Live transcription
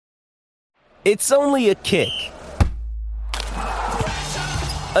It's only a kick,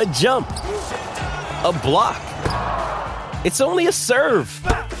 a jump, a block. It's only a serve.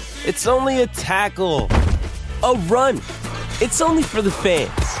 It's only a tackle, a run. It's only for the fans.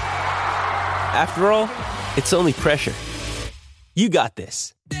 After all, it's only pressure. You got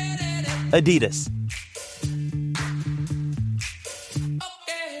this. Adidas.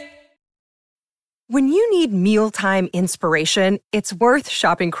 When you need mealtime inspiration, it's worth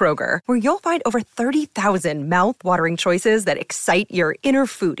shopping Kroger, where you'll find over 30,000 mouth-watering choices that excite your inner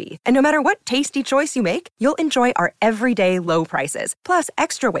foodie. And no matter what tasty choice you make, you'll enjoy our everyday low prices, plus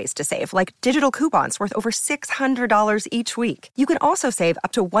extra ways to save, like digital coupons worth over $600 each week. You can also save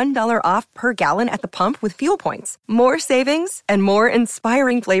up to $1 off per gallon at the pump with fuel points. More savings and more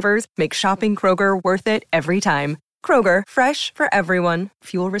inspiring flavors make shopping Kroger worth it every time. Kroger, fresh for everyone.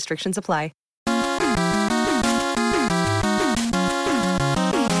 Fuel restrictions apply.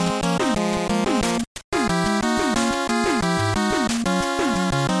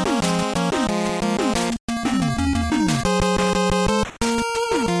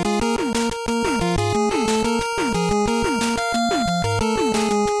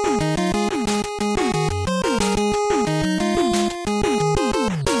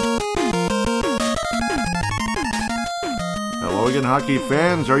 Hockey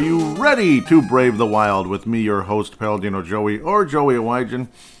fans, are you ready to brave the wild with me, your host, Paladino Joey, or Joey Awajan?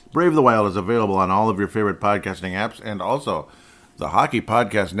 Brave the Wild is available on all of your favorite podcasting apps and also the Hockey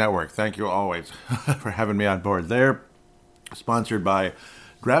Podcast Network. Thank you always for having me on board there. Sponsored by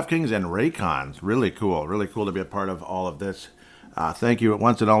DraftKings and Raycons. Really cool to be a part of all of this. Thank you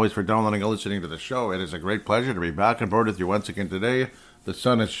once and always for downloading and listening to the show. It is a great pleasure to be back on board with you once again today. The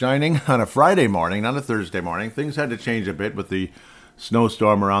sun is shining on a Friday morning, not a Thursday morning. Things had to change a bit with the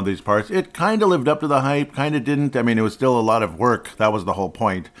snowstorm around these parts. It kind of lived up to the hype, kind of didn't. I mean, it was still a lot of work. That was the whole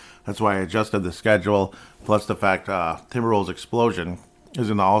point. That's why I adjusted the schedule, plus the fact Timberwolves Explosion is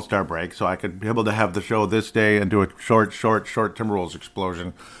in the All-Star break, so I could be able to have the show this day and do a short Timberwolves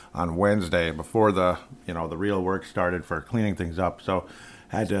Explosion on Wednesday before the real work started for cleaning things up. So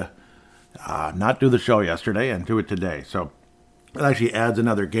I had to not do the show yesterday and do it today. So it actually adds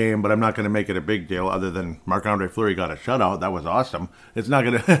another game, but I'm not going to make it a big deal other than Marc-Andre Fleury got a shutout. That was awesome. It's not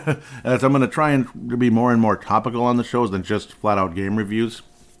going to... I'm going to try and be more and more topical on the shows than just flat-out game reviews.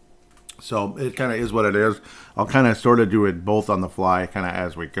 So it kind of is what it is. I'll kind of sort of do it both on the fly, kind of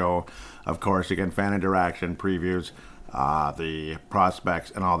as we go. Of course, again, fan interaction, previews, the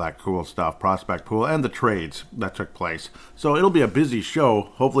prospects, and all that cool stuff. Prospect pool, and the trades that took place. So it'll be a busy show.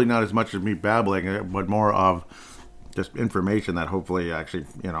 Hopefully not as much as me babbling, but more of just information that hopefully actually,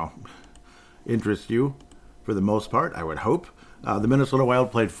 interests you for the most part, I would hope. The Minnesota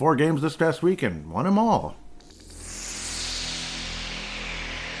Wild played 4 games this past week and won them all.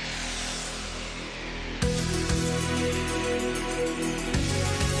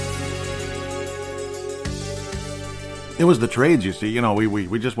 It was the trades, you see.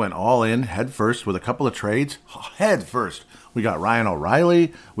 We just went all in, head first, with a couple of trades. Head first. We got Ryan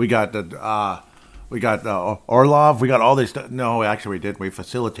O'Reilly. We got Orlov. We got all these stuff. No, actually we didn't. We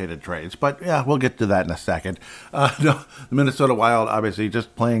facilitated trades. But yeah, we'll get to that in a second. The Minnesota Wild, obviously,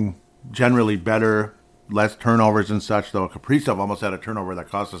 just playing generally better, less turnovers and such, though Kaprizov almost had a turnover that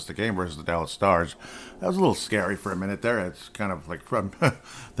cost us the game versus the Dallas Stars. That was a little scary for a minute there. It's kind of like,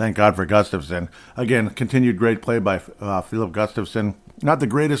 thank God for Gustafsson. Again, continued great play by Philip Gustafsson. Not the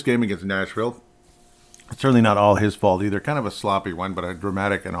greatest game against Nashville. It's certainly not all his fault either. Kind of a sloppy one, but a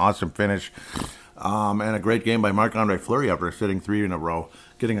dramatic and awesome finish. And a great game by Marc-Andre Fleury after sitting 3 in a row,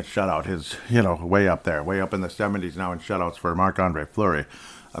 getting a shutout. His, way up there, way up in the 70s now in shutouts for Marc-Andre Fleury.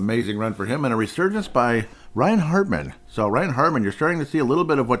 Amazing run for him, and a resurgence by Ryan Hartman. So Ryan Hartman, you're starting to see a little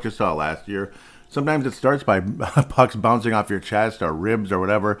bit of what you saw last year. Sometimes it starts by pucks bouncing off your chest or ribs or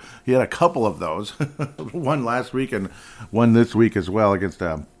whatever. He had a couple of those. One last week and one this week as well against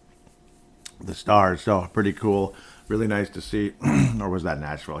the Stars. So pretty cool. Really nice to see. Or was that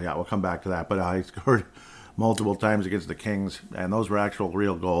Nashville? Yeah, we'll come back to that. But he scored multiple times against the Kings, and those were actual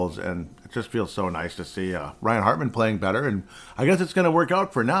real goals, and it just feels so nice to see Ryan Hartman playing better, and I guess it's going to work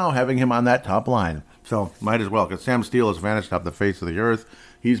out for now, having him on that top line. So might as well, because Sam Steele has vanished off the face of the earth.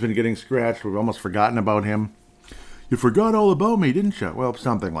 He's been getting scratched. We've almost forgotten about him. You forgot all about me, didn't you? Well,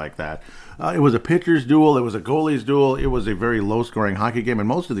 something like that. It was a pitcher's duel. It was a goalie's duel. It was a very low-scoring hockey game, and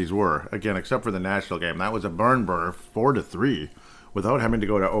most of these were, again, except for the Nashville game. That was a barn burner, 4-3, without having to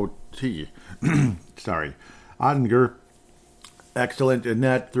go to OT. Sorry. Ottinger, excellent in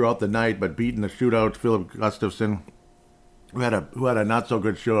net throughout the night, but beating the shootout. Philip Gustafsson who had a not so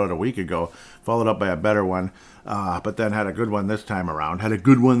good shootout a week ago, followed up by a better one, but then had a good one this time around. Had a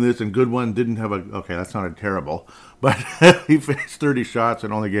good one this and good one, didn't have a, okay, that sounded terrible, but he faced 30 shots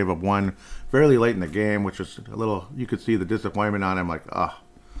and only gave up one fairly late in the game, which was a little, you could see the disappointment on him, like, oh,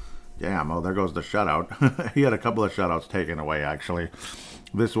 damn, oh, there goes the shutout. He had a couple of shutouts taken away, actually.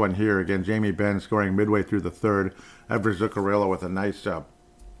 This one here, again, Jamie Benn scoring midway through the third, after Zuccarello with a nice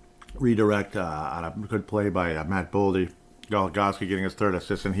redirect on a good play by Matt Boldy. Goligoski getting his third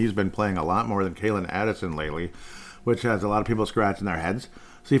assist, and he's been playing a lot more than Kalen Addison lately, which has a lot of people scratching their heads.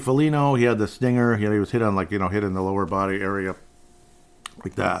 See, Foligno, he had the stinger. He was hit on, like, hit in the lower body area.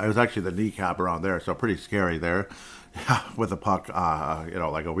 Like that. It was actually the kneecap around there, so pretty scary there. With the puck,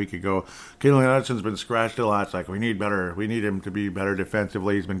 like a week ago. Kalen Addison's been scratched a lot. It's like, we need him to be better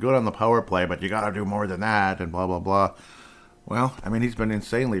defensively. He's been good on the power play, but you got to do more than that, and blah, blah, blah. Well, I mean, he's been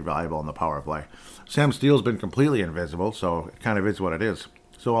insanely valuable in the power play. Sam Steele's been completely invisible, so it kind of is what it is.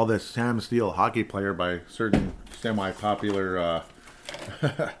 So all this Sam Steele hockey player by certain semi-popular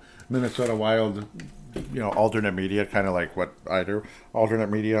Minnesota Wild, alternate media, kind of like what I do, alternate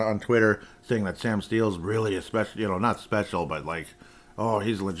media on Twitter, saying that Sam Steele's really a special, not special, but like, oh,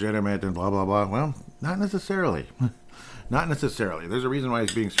 he's legitimate and blah, blah, blah. Well, not necessarily. Not necessarily. There's a reason why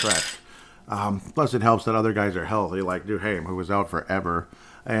he's being stretched. Plus, it helps that other guys are healthy, like Duhaime, who was out forever,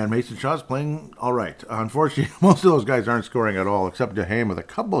 and Mason Shaw's playing all right. Unfortunately, most of those guys aren't scoring at all, except Duhaime with a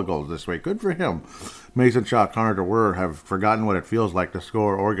couple of goals this week. Good for him. Mason Shaw, Connor DeWer have forgotten what it feels like to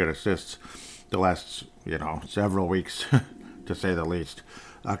score or get assists the last, several weeks, to say the least.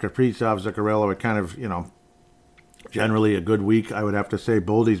 Kaprizov, Zuccarello, it kind of, generally a good week, I would have to say.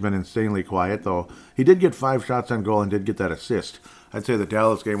 Boldy's been insanely quiet, though. He did get 5 shots on goal and did get that assist. I'd say the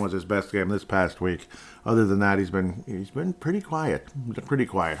Dallas game was his best game this past week. Other than that, he's been pretty quiet.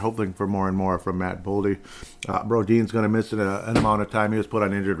 Hoping for more and more from Matt Boldy. Brodin's going to miss an amount of time. He was put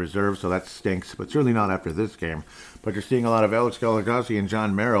on injured reserve, so that stinks. But certainly not after this game. But you're seeing a lot of Alex Goligoski and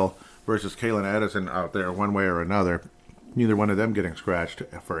John Merrill versus Kalen Addison out there one way or another. Neither one of them getting scratched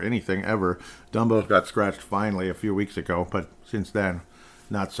for anything ever. Dumbo got scratched finally a few weeks ago, but since then,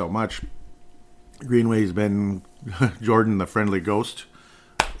 not so much. Greenway's been Jordan the friendly ghost,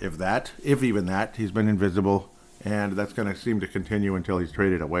 if even that. He's been invisible, and that's going to seem to continue until he's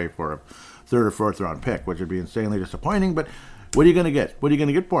traded away for a third or fourth round pick, which would be insanely disappointing. But what are you going to get? What are you going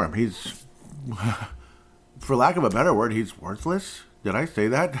to get for him? He's, for lack of a better word, he's worthless. Did I say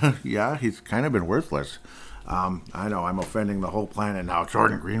that? Yeah, he's kind of been worthless. I know I'm offending the whole planet now.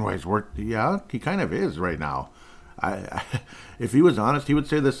 Jordan Greenway's yeah, he kind of is right now. If he was honest, he would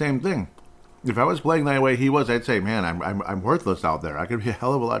say the same thing. If I was playing that way he was, I'd say, man, I'm worthless out there. I could be a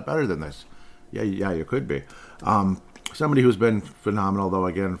hell of a lot better than this. Yeah, you could be. Somebody who's been phenomenal, though,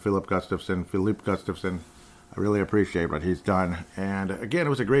 again, Philippe Gustafsson. I really appreciate what he's done. And again, it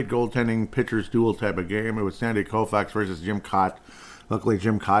was a great goaltending pitcher's duel type of game. It was Sandy Koufax versus Jim Kaat. Luckily,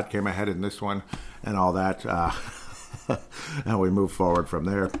 Jim Kaat came ahead in this one and all that. And we move forward from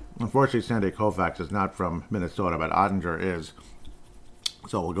there. Unfortunately, Sandy Koufax is not from Minnesota, but Ottinger is.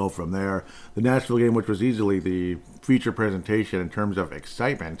 So we'll go from there. The Nashville game, which was easily the feature presentation in terms of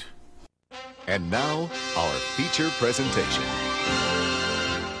excitement. And now, our feature presentation.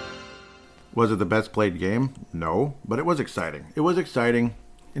 Was it the best played game? No, but it was exciting. It was exciting,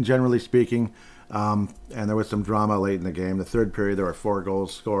 and generally speaking, and there was some drama late in the game. The third period, there were 4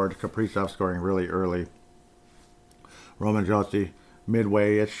 goals scored. Kaprizov scoring really early. Roman Josi,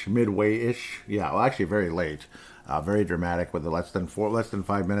 midway-ish. Yeah, well, actually very late. Very dramatic with the less than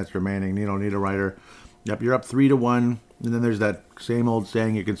 5 minutes remaining. Nino Niederreiter, yep, you're up 3-1. And then there's that same old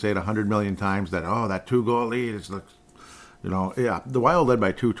saying, you can say it 100 million times, that, that 2-goal lead is the, the Wild led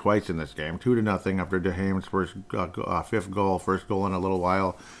by 2 twice in this game, 2-0 after Duhaime's fifth goal, first goal in a little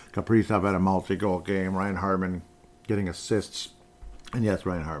while. Kaprizov had a multi-goal game. Ryan Hartman getting assists. And yes,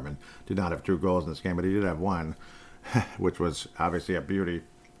 Ryan Hartman did not have 2 goals in this game, but he did have 1, which was obviously a beauty.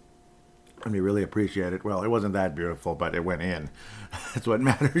 And we really appreciate it. Well, it wasn't that beautiful, but it went in. That's what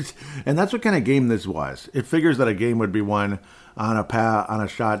matters. And that's what kind of game this was. It figures that a game would be won on a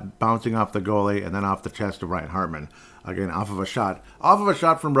shot bouncing off the goalie and then off the chest of Ryan Hartman. Again, off of a shot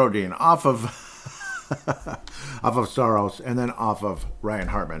from Brodin, off of Saros, and then off of Ryan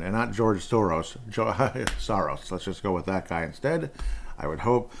Hartman, and not George Soros. Saros. Let's just go with that guy instead. I would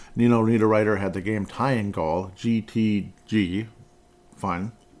hope. Nino Niederreiter had the game tying goal. GTG.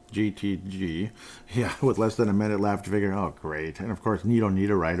 Fun. GTG, yeah, with less than a minute left, figuring, oh, great. And of course, Nino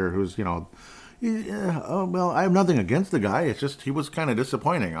Niederreiter, who's, I have nothing against the guy. It's just he was kind of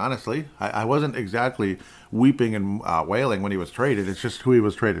disappointing, honestly. I wasn't exactly weeping and wailing when he was traded. It's just who he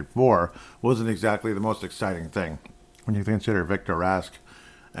was traded for wasn't exactly the most exciting thing. when you consider Victor Rask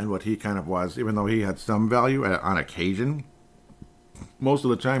and what he kind of was. Even though he had some value on occasion, most of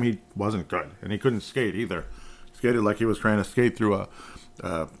the time he wasn't good, and he couldn't skate either. Skated like he was trying to skate through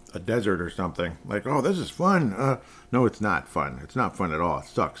a desert or something. Like, oh, this is fun. No, it's not fun. It's not fun at all. It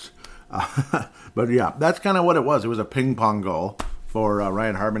sucks. But yeah, that's kind of what it was. It was a ping pong goal for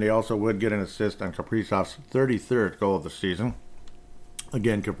Ryan Hartman. He also would get an assist on Kaprizov's 33rd goal of the season.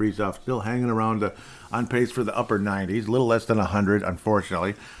 Again, Kaprizov still hanging around on pace for the upper 90s, a little less than 100,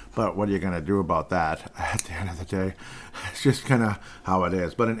 unfortunately. But what are you going to do about that at the end of the day? It's just kind of how it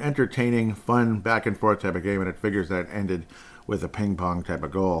is. But an entertaining, fun, back-and-forth type of game, and it figures that it ended with a ping-pong type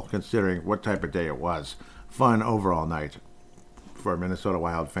of goal, considering what type of day it was. Fun overall night for Minnesota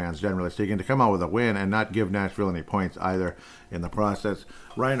Wild fans, generally speaking, to come out with a win and not give Nashville any points either in the process.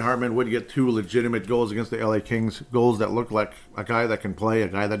 Ryan Hartman would get 2 legitimate goals against the LA Kings, goals that look like a guy that can play, a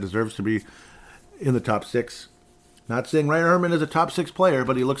guy that deserves to be in the top 6. Not saying Ryan Hartman is a top 6 player,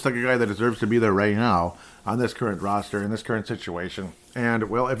 but he looks like a guy that deserves to be there right now on this current roster, in this current situation. And,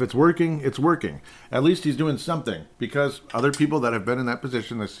 well, if it's working, it's working. At least he's doing something, because other people that have been in that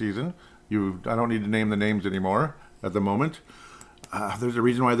position this season, I don't need to name the names anymore at the moment. There's a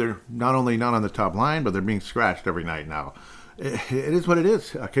reason why they're not only not on the top line, but they're being scratched every night now. It is what it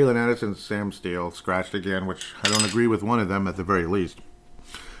is. Calen Addison, Sam Steele scratched again, which I don't agree with one of them at the very least.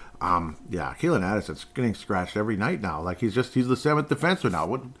 Yeah, Calen Addison's getting scratched every night now. Like he's the 7th defenseman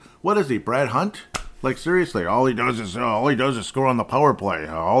now. What is he, Brad Hunt? Like seriously, all he does is score on the power play.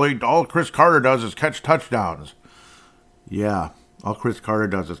 All Chris Carter does is catch touchdowns. Yeah, all Chris Carter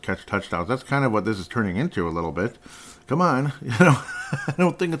does is catch touchdowns. That's kind of what this is turning into a little bit. Come on, I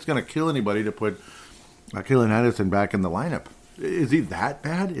don't think it's going to kill anybody to put Calen Addison back in the lineup. Is he that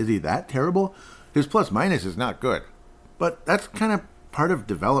bad? Is he that terrible? His plus-minus is not good. But that's kind of part of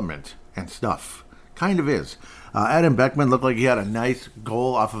development and stuff. Kind of is. Adam Beckman looked like he had a nice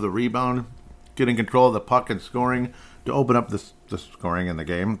goal off of the rebound, getting control of the puck and scoring to open up the scoring in the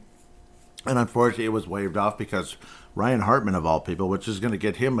game. And unfortunately, it was waved off because Ryan Hartman, of all people, which is going to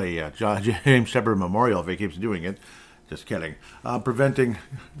get him a James Shepard Memorial if he keeps doing it. Just kidding. Preventing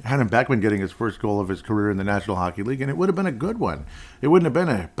Adam Beckman getting his first goal of his career in the National Hockey League, and it would have been a good one. It wouldn't have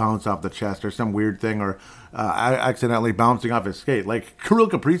been a bounce off the chest or some weird thing or accidentally bouncing off his skate. Like Kirill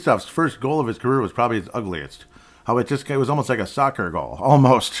Kaprizov's first goal of his career was probably his ugliest. How it was almost like a soccer goal.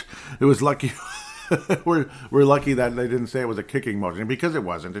 Almost. It was lucky. We're lucky that they didn't say it was a kicking motion, because it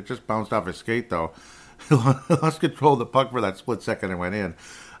wasn't. It just bounced off his skate, though. He lost control of the puck for that split second and went in.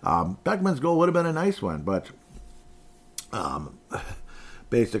 Beckman's goal would have been a nice one, but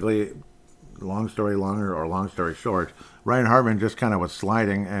basically, long story short, Ryan Hartman just kind of was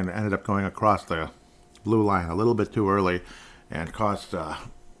sliding and ended up going across the blue line a little bit too early and cost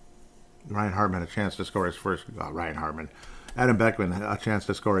Ryan Hartman a chance to score his first. Adam Beckman a chance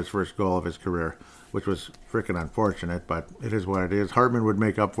to score his first goal of his career, which was freaking unfortunate, but it is what it is. Hartman would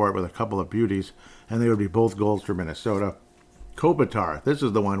make up for it with a couple of beauties, and they would be both goals for Minnesota. Kopitar, this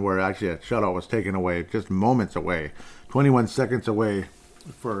is the one where actually a shutout was taken away, just moments away, 21 seconds away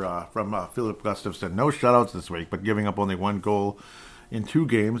from Philip Gustafsson. No shutouts this week, but giving up only 1 goal in 2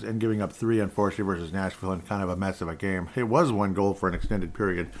 games and giving up 3, unfortunately, versus Nashville in kind of a mess of a game. It was 1 goal for an extended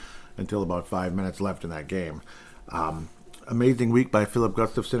period until about 5 minutes left in that game. Amazing week by Philip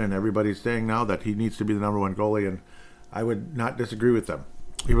Gustafsson, and everybody's saying now that he needs to be the number 1 goalie, and I would not disagree with them.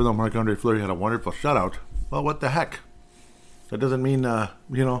 Even though Marc-Andre Fleury had a wonderful shutout, well, what the heck? That doesn't mean,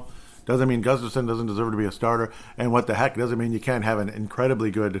 doesn't mean Gustafsson doesn't deserve to be a starter. And what the heck doesn't mean you can't have an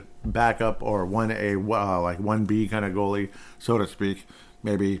incredibly good backup or 1A, like 1B kind of goalie, so to speak.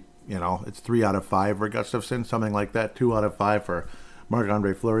 Maybe, it's 3 out of 5 for Gustafsson, something like that. 2 out of 5 for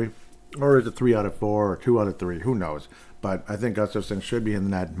Marc-Andre Fleury. Or is it 3 out of 4 or 2 out of 3? Who knows? But I think Gustafsson should be in the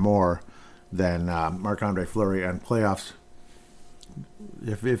net more than Marc-Andre Fleury, and playoffs.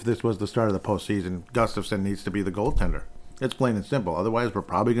 If this was the start of the postseason, Gustafsson needs to be the goaltender. It's plain and simple. Otherwise, we're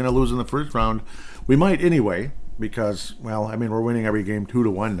probably going to lose in the first round. We might anyway, because, we're winning every game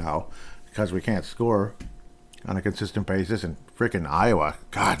 2-1 now because we can't score on a consistent basis. And frickin' Iowa,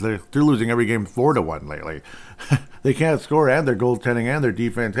 God, they're losing every game 4-1 lately. They can't score, and their goaltending and their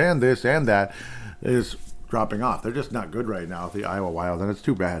defense and this and that is dropping off. They're just not good right now, the Iowa Wild, and it's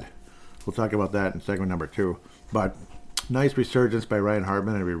too bad. We'll talk about that in segment number 2. But nice resurgence by Ryan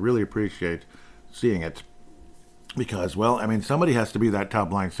Hartman, and we really appreciate seeing it. Because, somebody has to be that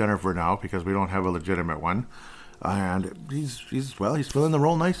top line center for now, because we don't have a legitimate one. And he's filling the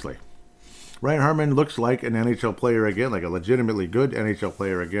role nicely. Ryan Hartman looks like an NHL player again, like a legitimately good NHL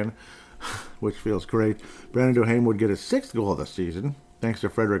player again, which feels great. Brandon Duhaime would get his 6th goal of the season, thanks to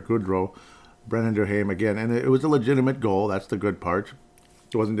Frederick Goodrow Brennan Duhame again, and it was a legitimate goal. That's the good part.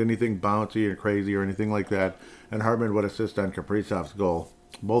 It wasn't anything bouncy or crazy or anything like that. And Hartman would assist on Kaprizov's goal.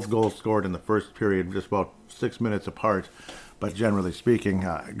 Both goals scored in the first period, just about 6 minutes apart. But generally speaking,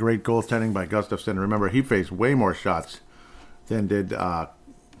 great goaltending by Gustafsson. Remember, he faced way more shots than did, what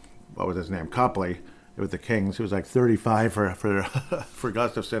was his name, Copley with the Kings. It was like 35 for for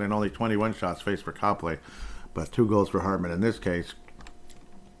Gustafsson and only 21 shots faced for Copley. But 2 goals for Hartman in this case.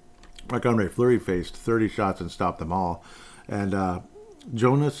 Marc-Andre Fleury faced 30 shots and stopped them all. And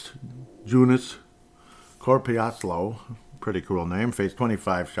Jonas Korpiaslo, pretty cool name, faced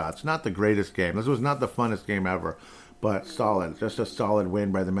 25 shots. Not the greatest game. This was not the funnest game ever, but solid. Just a solid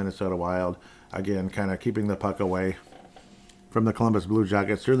win by the Minnesota Wild. Again, kind of keeping the puck away from the Columbus Blue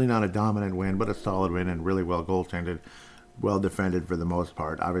Jackets. Certainly not a dominant win, but a solid win and really well goaltended, well defended for the most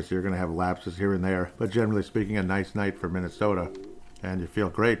part. Obviously, you're going to have lapses here and there, but generally speaking, a nice night for Minnesota. And you feel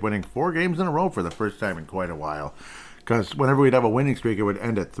great winning 4 games in a row for the first time in quite a while. Because whenever we'd have a winning streak, it would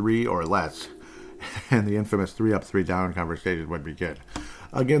end at 3 or less. And the infamous 3 up, 3 down conversation would begin.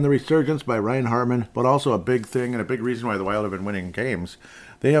 Again, the resurgence by Ryan Hartman, but also a big thing and a big reason why the Wild have been winning games.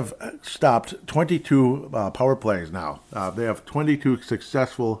 They have stopped 22 power plays now. They have 22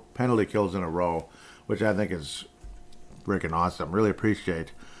 successful penalty kills in a row, which I think is freaking awesome. Really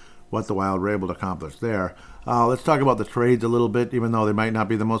appreciate what the Wild were able to accomplish there. Let's talk about the trades a little bit, even though they might not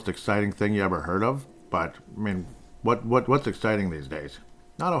be the most exciting thing you ever heard of. But, I mean, what's exciting these days?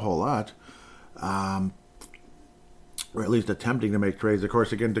 Not a whole lot. Or at least attempting to make trades. Of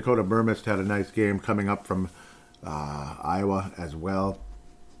course, again, Dakota Burmist had a nice game coming up from Iowa as well.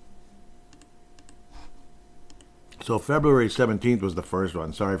 So February 17th was the first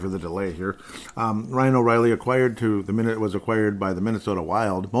one. Sorry for the delay here. Ryan O'Reilly was acquired by the Minnesota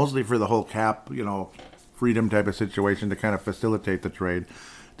Wild, mostly for the whole cap, freedom type of situation to kind of facilitate the trade,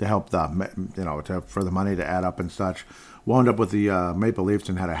 to help for the money to add up and such. Wound up with the Maple Leafs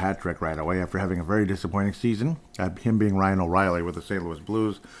and had a hat trick right away after having a very disappointing season. Him being Ryan O'Reilly with the St. Louis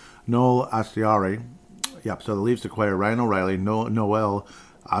Blues. Noel Astiari. Yep, so the Leafs acquire Ryan O'Reilly, Noel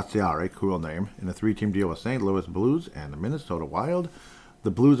Astiari, cool name, in a 3-team deal with St. Louis Blues and the Minnesota Wild. The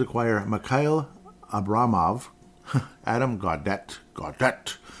Blues acquire Mikhail Abramov, Adam Gaudette,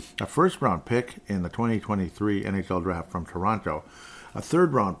 a first-round pick in the 2023 NHL Draft from Toronto, a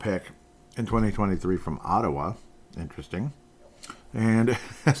third-round pick in 2023 from Ottawa, interesting, and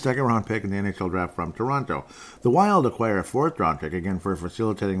a second-round pick in the NHL Draft from Toronto. The Wild acquire a fourth-round pick, again, for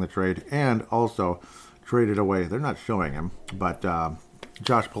facilitating the trade, and also traded away, they're not showing him, but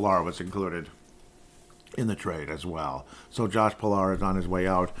Josh Pilar was included in the trade as well. So Josh Pilar is on his way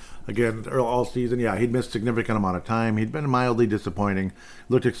out. Again, all season, he'd missed a significant amount of time. He'd been mildly disappointing.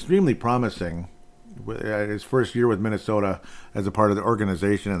 Looked extremely promising his first year with Minnesota as a part of the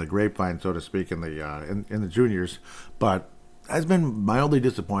organization and the grapevine, so to speak, in the juniors. But has been mildly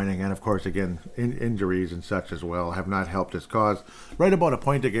disappointing. And, of course, again, injuries and such as well have not helped his cause. Right about a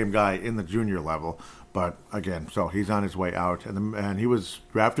point-a-game guy in the junior level. But, again, so he's on his way out. And he was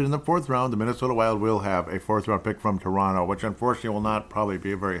drafted in the 4th round. The Minnesota Wild will have a 4th-round pick from Toronto, which unfortunately will not probably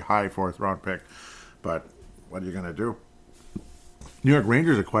be a very high 4th-round pick. But what are you going to do? New York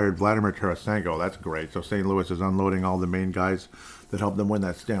Rangers acquired Vladimir Tarasenko. That's great. So St. Louis is unloading all the main guys that helped them win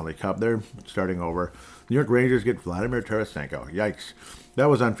that Stanley Cup. They're starting over. New York Rangers get Vladimir Tarasenko. Yikes. That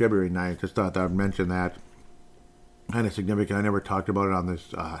was on February 9th. Just thought I would mention that. Kind of significant. I never talked about it on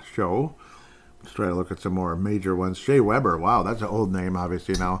this show. Let's try to look at some more major ones. Shea Weber. Wow, that's an old name,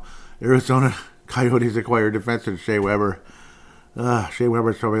 obviously, now. Arizona Coyotes acquired defenseman Shea Weber. Shea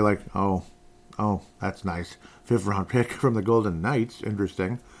Weber's probably like, oh, that's nice. 5th-round pick from the Golden Knights.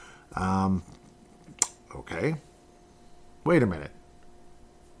 Interesting. Okay. Wait a minute.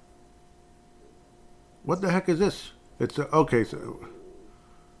 What the heck is this? It's okay, so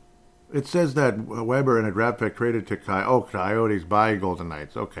it says that Weber in a draft pick traded to Coyotes by Golden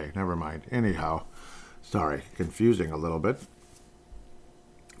Knights. Okay, never mind. Anyhow, sorry, confusing a little bit.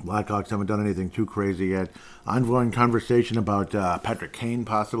 Blackhawks haven't done anything too crazy yet. Ongoing conversation about Patrick Kane,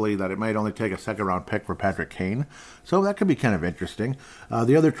 possibly, that it might only take a 2nd-round pick for Patrick Kane. So that could be kind of interesting.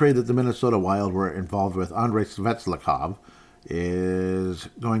 The other trade that the Minnesota Wild were involved with, Andrei Svechnikov, is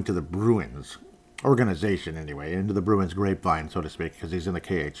going to the Bruins. Organization, anyway, into the Bruins grapevine, so to speak, because he's in the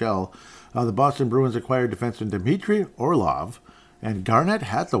KHL. The Boston Bruins acquired defenseman Dmitry Orlov and Garnet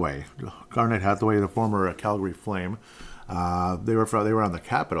Hathaway. Garnet Hathaway, the former Calgary Flame. They were on the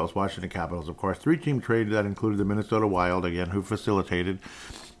Capitals, Washington Capitals, of course. 3-team trade that included the Minnesota Wild, again, who facilitated.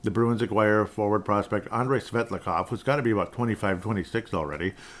 The Bruins acquire forward prospect Andrei Svechnikov, who's got to be about 25, 26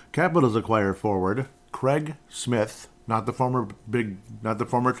 already. Capitals acquire forward Craig Smith. not the former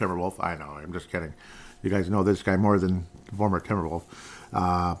Timberwolf. I know, I'm just kidding. You guys know this guy more than the former Timberwolf.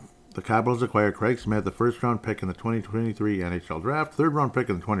 The Capitals acquired Craig Smith, the first-round pick in the 2023 NHL Draft, third-round pick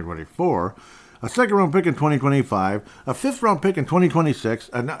in the 2024, a second-round pick in 2025, a fifth-round pick in 2026.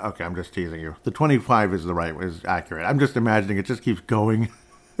 Okay, I'm just teasing you. The 25 is accurate. I'm just imagining it just keeps going.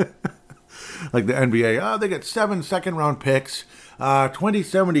 Like the NBA, they get 7 second-round picks,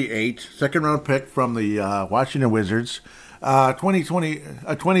 2078 second-round pick from the Washington Wizards,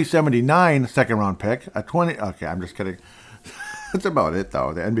 2079 second-round pick, Okay, I'm just kidding. That's about it,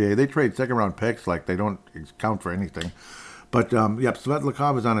 though. The NBA, they trade second-round picks like they don't count for anything. But,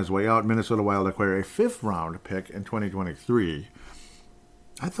 Svetlakov is on his way out. Minnesota Wild acquire a fifth-round pick in 2023.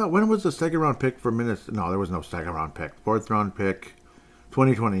 I thought, when was the second-round pick for Minnesota? No, there was no second-round pick. Fourth-round pick,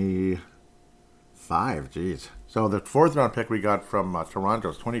 2025. Jeez. So the fourth-round pick we got from Toronto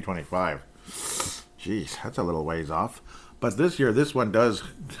is 2025. Jeez, that's a little ways off. But this one does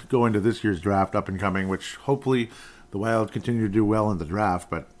go into this year's draft up and coming, which hopefully the Wild continue to do well in the draft,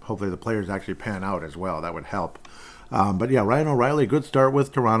 but hopefully the players actually pan out as well. That would help. Ryan O'Reilly, good start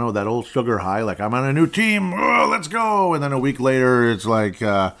with Toronto, that old sugar high, like I'm on a new team, let's go. And then a month later, like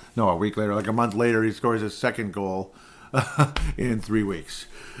a month later, he scores his second goal in 3 weeks.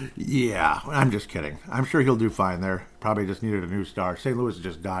 Yeah, I'm just kidding. I'm sure he'll do fine there. Probably just needed a new star. St. Louis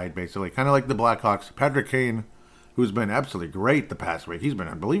just died, basically. Kind of like the Blackhawks. Patrick Kane, who's been absolutely great the past week. He's been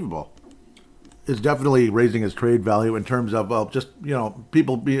unbelievable. Is definitely raising his trade value in terms of,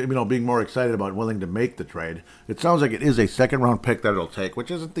 people being more excited about willing to make the trade. It sounds like it is a second-round pick that it'll take, which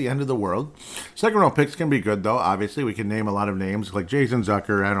isn't the end of the world. Second-round picks can be good, though. Obviously, we can name a lot of names, like Jason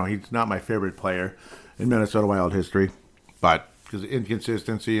Zucker. I don't know, he's not my favorite player in Minnesota Wild history, but because of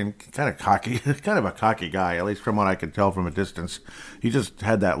inconsistency and kind of cocky, kind of a cocky guy, at least from what I could tell from a distance. He just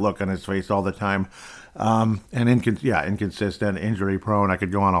had that look on his face all the time. Inconsistent, injury-prone. I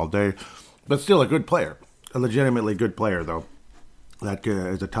could go on all day. But still a good player. A legitimately good player, though. That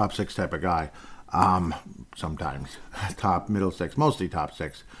is a top 6 type of guy. Sometimes. Top, middle 6. Mostly top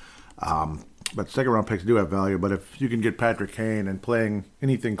 6. But second-round picks do have value. But if you can get Patrick Kane and playing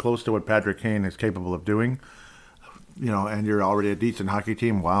anything close to what Patrick Kane is capable of doing, and you're already a decent hockey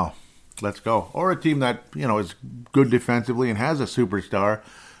team, wow, let's go. Or a team that, is good defensively and has a superstar,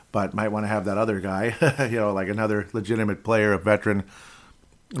 but might want to have that other guy, like another legitimate player, a veteran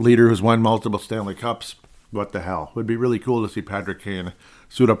leader who's won multiple Stanley Cups. What the hell? Would be really cool to see Patrick Kane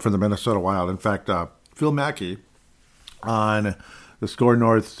suit up for the Minnesota Wild. In fact, Phil Mackey on the Score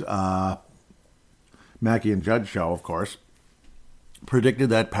North Mackey and Judd show, of course, predicted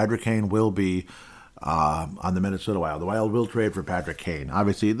that Patrick Kane will be on the Minnesota Wild. The Wild will trade for Patrick Kane.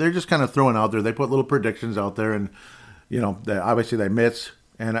 Obviously, they're just kind of throwing out there. They put little predictions out there, and they miss,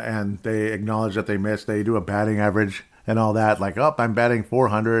 and they acknowledge that they miss. They do a batting average and all that, like, I'm batting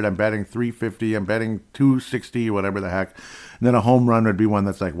 400, I'm batting 350, I'm batting 260, whatever the heck. And then a home run would be one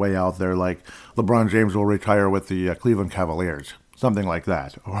that's like way out there, like LeBron James will retire with the Cleveland Cavaliers, something like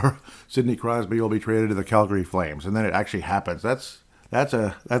that. Or Sidney Crosby will be traded to the Calgary Flames, and then it actually happens. That's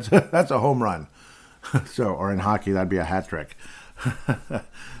a home run. So, or in hockey, that'd be a hat trick.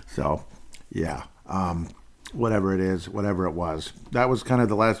 So, yeah. Whatever it is, whatever it was. That was kind of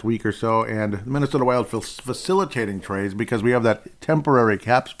the last week or so, and the Minnesota Wild facilitating trades because we have that temporary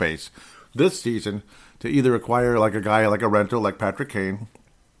cap space this season to either acquire like a guy, like a rental, like Patrick Kane,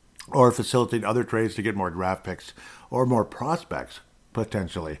 or facilitate other trades to get more draft picks or more prospects,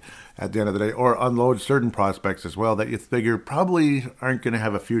 potentially, at the end of the day, or unload certain prospects as well that you figure probably aren't going to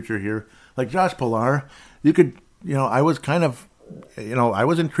have a future here. Like Josh Pilar, you could, I was kind of, I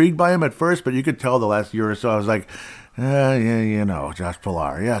was intrigued by him at first, but you could tell the last year or so, I was like, Josh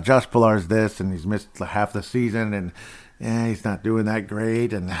Pilar. Yeah, Josh Pilar's this, and he's missed half the season, and he's not doing that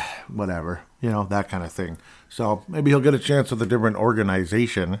great, and whatever, that kind of thing. So maybe he'll get a chance with a different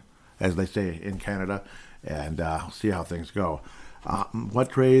organization, as they say in Canada, and see how things go.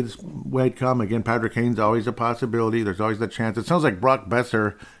 What trades might come? Again, Patrick Kane's always a possibility. There's always the chance. It sounds like Brock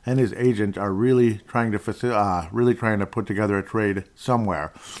Besser and his agent are really trying to put together a trade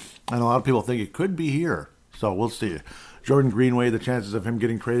somewhere. And a lot of people think it could be here. So we'll see. Jordan Greenway, the chances of him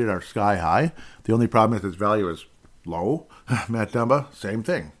getting traded are sky high. The only problem is his value is low. Matt Dumba, same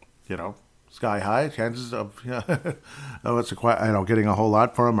thing. Sky high. Chances of getting a whole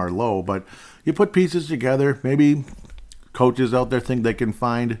lot for him are low. But you put pieces together, maybe coaches out there think they can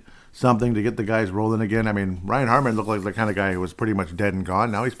find something to get the guys rolling again. I mean, Ryan Hartman looked like the kind of guy who was pretty much dead and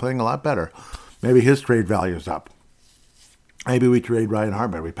gone. Now he's playing a lot better. Maybe his trade value is up. Maybe we trade Ryan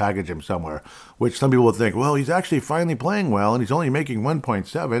Hartman. We package him somewhere, which some people would think, well, he's actually finally playing well, and he's only making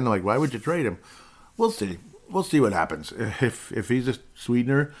 1.7. Like, why would you trade him? We'll see. we'll see what happens. If he's a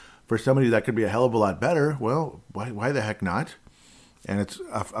sweetener for somebody that could be a hell of a lot better, well, why the heck not? And it's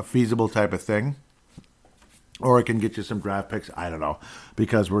a feasible type of thing. Or it can get you some draft picks. I don't know.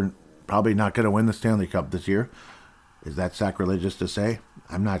 Because we're probably not going to win the Stanley Cup this year. Is that sacrilegious to say?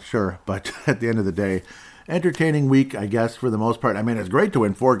 I'm not sure. But at the end of the day, entertaining week, I guess, for the most part. I mean, it's great to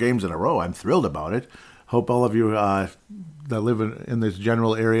win 4 games in a row. I'm thrilled about it. Hope all of you that live in this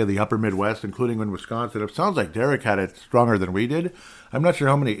general area, the upper Midwest, including in Wisconsin. It sounds like Derek had it stronger than we did. I'm not sure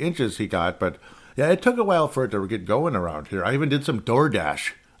how many inches he got, but yeah, it took a while for it to get going around here. I even did some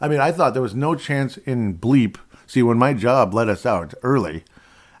DoorDash. I mean, I thought there was no chance in bleep. See, when my job let us out early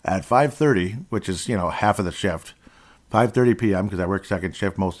at 5:30, which is, half of the shift, 5:30 p.m., because I work second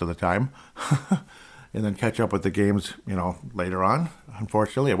shift most of the time, and then catch up with the games, later on.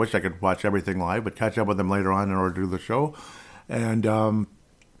 Unfortunately, I wish I could watch everything live, but catch up with them later on in order to do the show. And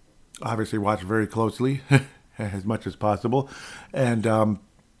obviously watch very closely as much as possible. And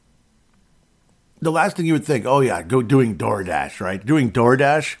the last thing you would think, oh yeah, go doing DoorDash, right? Doing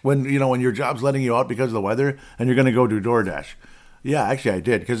DoorDash when your job's letting you out because of the weather and you're going to go do DoorDash. Yeah, actually I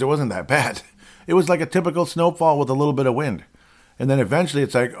did, because it wasn't that bad. It was like a typical snowfall with a little bit of wind. And then eventually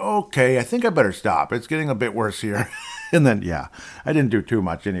it's like, okay, I think I better stop. It's getting a bit worse here. And then, yeah, I didn't do too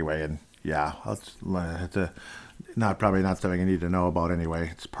much anyway. And yeah, it's probably not something you need to know about anyway.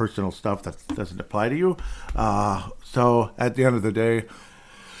 It's personal stuff that doesn't apply to you. So at the end of the day,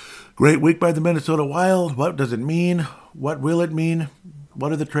 great week by the Minnesota Wild. What does it mean? What will it mean?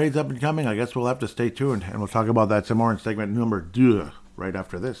 What are the trades up and coming? I guess we'll have to stay tuned, and we'll talk about that some more in segment number 2 right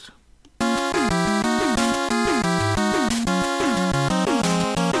after this.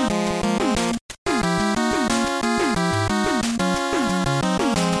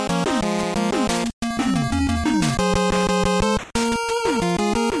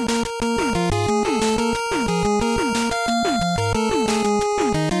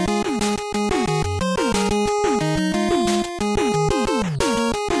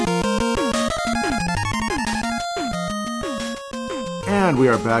 And we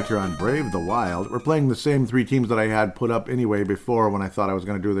are back here on Brave the Wild. We're playing the same 3 teams that I had put up anyway before when I thought I was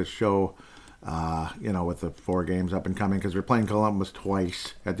going to do this show, with the 4 games up and coming, because we're playing Columbus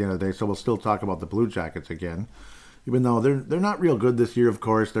twice at the end of the day, so we'll still talk about the Blue Jackets again. Even though they're not real good this year, of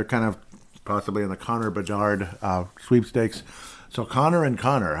course. They're kind of possibly in the Connor Bedard sweepstakes. So Connor and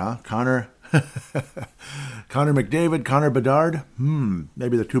Connor, huh? Connor McDavid, Connor Bedard.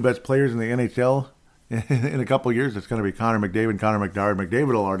 Maybe the 2 best players in the NHL. In a couple of years, it's going to be Connor McDavid, Connor Bedard.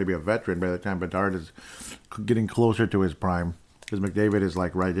 McDavid will already be a veteran by the time Bedard is getting closer to his prime, because McDavid is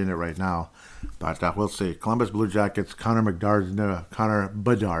like right in it right now. But we'll see. Columbus Blue Jackets, Connor Bedard's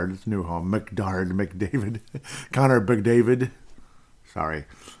new home. McDavid. Connor McDavid. Sorry.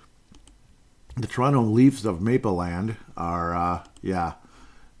 The Toronto Leafs of Mapleland are,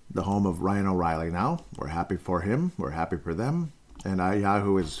 the home of Ryan O'Reilly now. We're happy for him. We're happy for them. And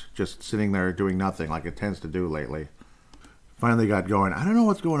Yahoo is just sitting there doing nothing like it tends to do lately. Finally got going. I don't know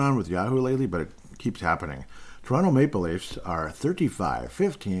what's going on with Yahoo lately, but it keeps happening. Toronto Maple Leafs are 35,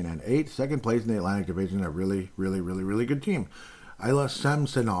 15, and 8, second place in the Atlantic Division. A really, really, really, really good team. Ilya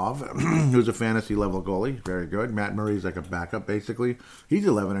Samsonov, who's a fantasy level goalie, very good. Matt Murray's like a backup, basically. He's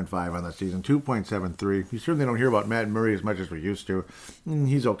 11-5 on the season, 2.73. You certainly don't hear about Matt Murray as much as we used to.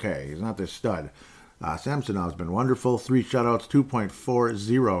 He's okay. He's not this stud. Samsonov's been wonderful. 3 shutouts,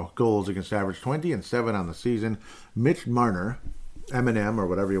 2.40 goals against average 20 and 7 on the season. Mitch Marner, Eminem or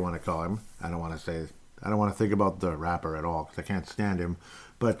whatever you want to call him. I don't want to think about the rapper at all because I can't stand him.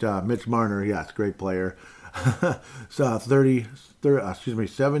 But Mitch Marner, yes, great player. So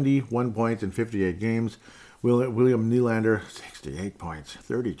 71 points in 58 games. William Nylander, 68 points,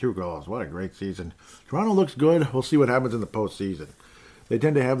 32 goals. What a great season. Toronto looks good. We'll see what happens in the postseason. They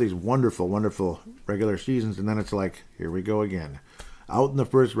tend to have these wonderful, wonderful regular seasons, and then it's like, here we go again. Out in the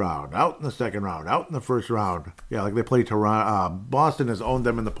first round, out in the second round, out in the first round. Yeah, like they play Toronto. Boston has owned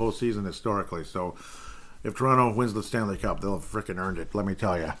them in the postseason historically, so if Toronto wins the Stanley Cup, they'll have frickin' earned it, let me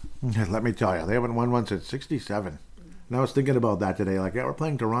tell you. Let me tell you. They haven't won one since 67. And I was thinking about that today. Like, yeah, we're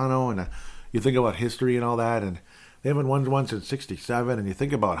playing Toronto, and you think about history and all that, and they haven't won one since 67, and you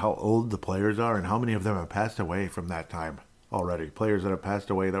think about how old the players are and how many of them have passed away from that time already. Players that have passed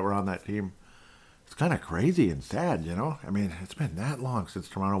away that were on that team. It's kind of crazy and sad, you know? I mean, it's been that long since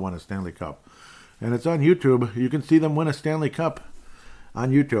Toronto won a Stanley Cup. And it's on YouTube. You can see them win a Stanley Cup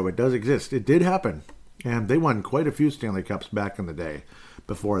on YouTube. It does exist. It did happen. And they won quite a few Stanley Cups back in the day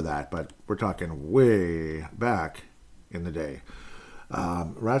before that. But we're talking way back in the day.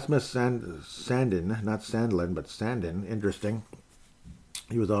 Rasmus Sandin, not Sandlin, but Sandin, interesting.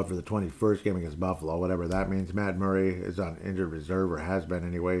 He was out for the 21st game against Buffalo, whatever that means. Matt Murray is on injured reserve, or has been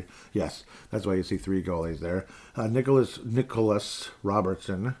anyway. Yes, that's why you see 3 goalies there. Nicholas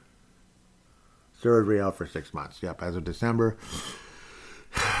Robertson, surgery out for 6 months. Yep, as of December.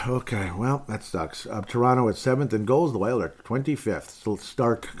 Okay, well, that sucks. Toronto at 7th in goals. The Wild are 25th. So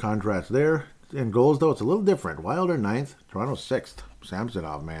stark contrast there. In goals, though, it's a little different. Wild are 9th. Toronto 6th.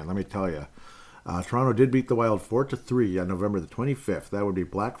 Samsonov, man, let me tell you. Toronto did beat the Wild 4-3 on November the 25th. That would be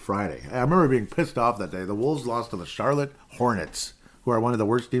Black Friday. I remember being pissed off that day. The Wolves lost to the Charlotte Hornets, who are one of the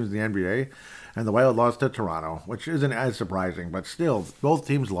worst teams in the NBA, and the Wild lost to Toronto, which isn't as surprising, but still, both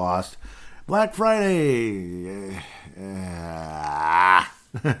teams lost. Black Friday.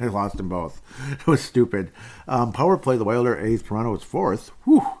 They lost them both. It was stupid. Power play, the Wild are 8th. Toronto is 4th.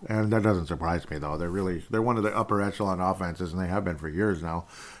 Whew. And that doesn't surprise me, though. They're one of the upper echelon offenses, and they have been for years now.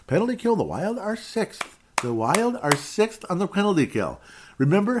 Penalty kill, the Wild are 6th. The Wild are 6th on the penalty kill.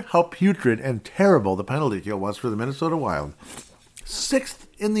 Remember how putrid and terrible the penalty kill was for the Minnesota Wild. 6th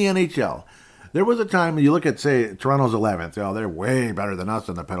in the NHL. There was a time, you look at, say, Toronto's 11th. Oh, they're way better than us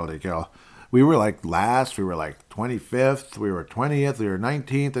in the penalty kill. We were like last, we were like 25th, we were 20th, we were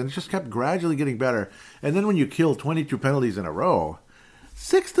 19th, and it just kept gradually getting better. And then when you kill 22 penalties in a row,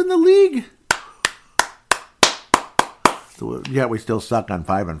 6th in the league. So, yeah, we still suck on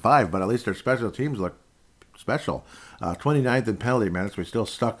 5-5, but at least our special teams look special. 29th in penalty minutes, we still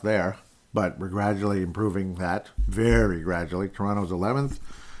stuck there, but we're gradually improving that, very gradually. Toronto's 11th.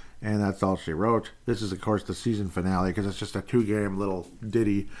 And that's all she wrote. This is, of course, the season finale because it's just a 2-game little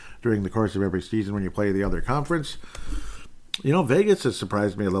ditty during the course of every season when you play the other conference. You know, Vegas has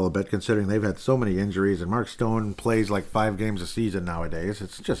surprised me a little bit considering they've had so many injuries, and Mark Stone plays like 5 games a season nowadays.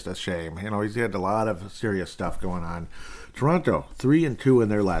 It's just a shame. You know, he's had a lot of serious stuff going on. Toronto, 3-2 in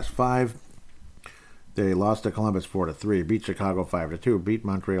their last 5. They lost to Columbus 4-3, beat Chicago 5-2, beat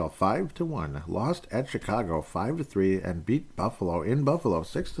Montreal 5-1, lost at Chicago 5-3, and beat Buffalo in Buffalo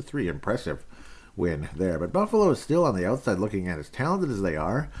 6-3. Impressive win there. But Buffalo is still on the outside looking in. As talented as they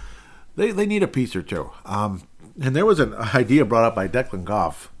are, they need a piece or two. And there was an idea brought up by Declan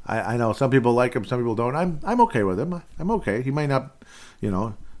Goff. I know some people like him, some people don't. I'm okay with him. I'm okay. He might not, you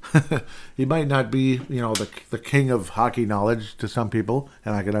know. He might not be, you know, the king of hockey knowledge to some people,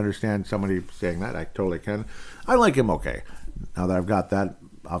 and I can understand somebody saying that. I totally can. I like him okay. Now that I've got that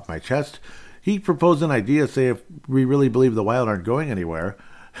off my chest, he proposed an idea, say if we really believe the Wild aren't going anywhere,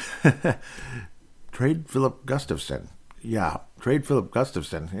 trade Philip Gustafsson. Yeah, trade Philip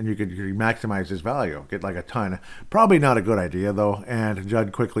Gustafsson, and you could maximize his value, get like a ton. Probably not a good idea, though, and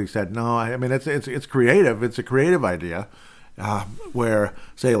Judd quickly said, no, I mean, it's creative. It's a creative idea. Where,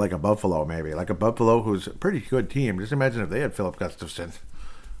 say, like a Buffalo, maybe. Like a Buffalo who's a pretty good team. Just imagine if they had Philip Gustafsson.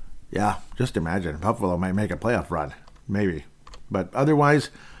 Yeah, just imagine. Buffalo might make a playoff run. Maybe. But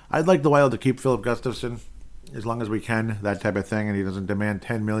otherwise, I'd like the Wild to keep Philip Gustafsson as long as we can, that type of thing, and he doesn't demand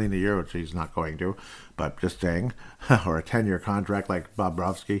 $10 million a year, which he's not going to. But just saying. Or a 10-year contract like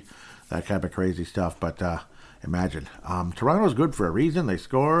Bobrovsky. That type of crazy stuff. But imagine. Toronto's good for a reason. They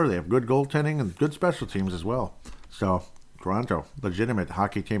score. They have good goaltending and good special teams as well. So Toronto, legitimate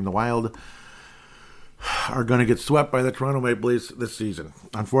hockey team. The Wild are going to get swept by the Toronto Maple Leafs this season.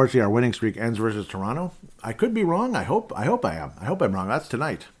 Unfortunately, our winning streak ends versus Toronto. I could be wrong. I hope I am. I hope I'm wrong. That's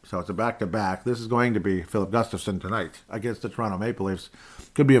tonight. So it's a back-to-back. This is going to be Philip Gustafsson tonight against the Toronto Maple Leafs.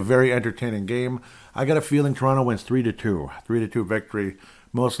 Could be a very entertaining game. I got a feeling Toronto wins 3-2. 3-2 victory.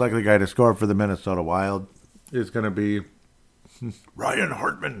 Most likely guy to score for the Minnesota Wild is going to be Ryan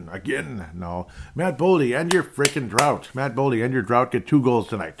Hartman again. No. Matt Boldy, end your freaking drought. Matt Boldy, end your drought. Get 2 goals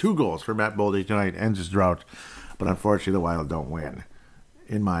tonight. 2 goals for Matt Boldy tonight. Ends his drought. But unfortunately, the Wild don't win.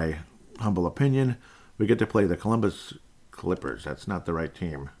 In my humble opinion, we get to play the Columbus Clippers. That's not the right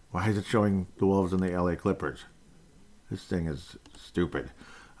team. Why is it showing the Wolves and the LA Clippers? This thing is stupid.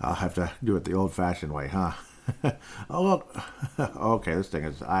 I'll have to do it the old-fashioned way, huh? Oh, okay, this thing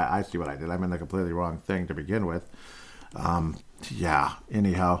is... I see what I did. I'm in the completely wrong thing to begin with. Yeah,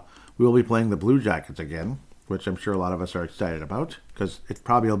 anyhow, we will be playing the Blue Jackets again, which I'm sure a lot of us are excited about, because it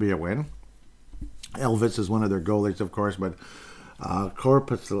probably will be a win. Elvis is one of their goalies, of course, but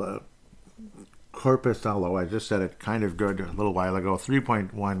Korpisalo, I just said it kind of good a little while ago,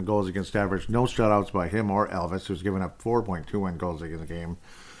 3.1 goals against average, no shutouts by him or Elvis, who's given up 4.21 goals against the game.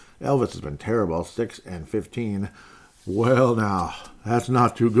 Elvis has been terrible, 6-15. Well, now, that's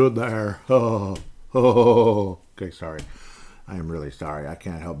not too good there. Oh. Okay, sorry. I am really sorry. I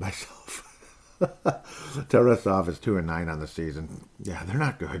can't help myself. Tarasov is 2-9 on the season. Yeah, they're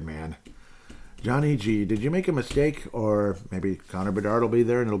not good, man. Johnny G, did you make a mistake, or maybe Connor Bedard will be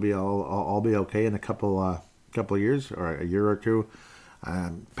there and it'll be all be okay in a couple of years or a year or two?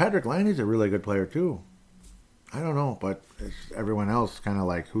 Patrick Laney's a really good player too. I don't know, but everyone else kind of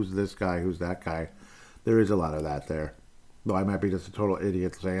like, who's this guy, who's that guy? There is a lot of that there. Though I might be just a total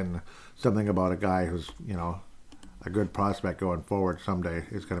idiot saying something about a guy who's, a good prospect going forward someday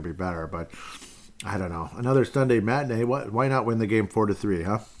is going to be better. But I don't know. Another Sunday matinee. Why not win the game 4-3,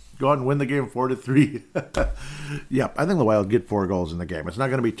 huh? Go out and win the game 4-3. Yep, I think the Wild get 4 goals in the game. It's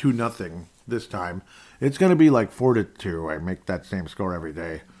not going to be 2-0 this time. It's going to be like 4-2. I make that same score every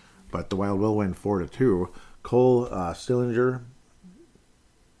day. But the Wild will win 4-2. Cole Sillinger.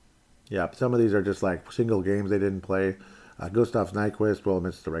 Yep, some of these are just like single games they didn't play. Gustav Nyquist will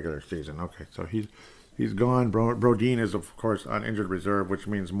miss the regular season. Okay, so he's gone. Brodin is, of course, on injured reserve, which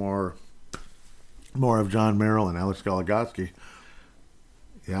means more of John Merrill and Alex Goligoski.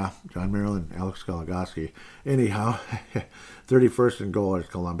 Yeah, John Merrill and Alex Goligoski. Anyhow, 31st in goals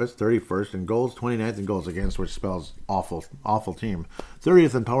Columbus, 31st in goals, 29th in goals against, which spells awful team.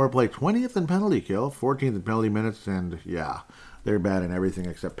 30th in power play, 20th in penalty kill, 14th in penalty minutes, and yeah, they're bad in everything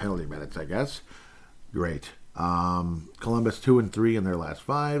except penalty minutes, I guess. Great. Columbus 2-3 in their last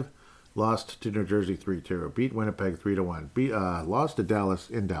 5. Lost to New Jersey 3-2. Beat Winnipeg 3-1. Lost to Dallas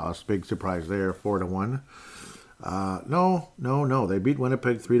in Dallas. Big surprise there, 4-1. No. They beat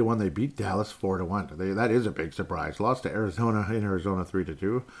Winnipeg 3-1. They beat Dallas 4-1. That is a big surprise. Lost to Arizona in Arizona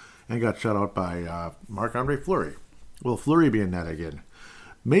 3-2, and got shut out by Marc-Andre Fleury. Will Fleury be in net again?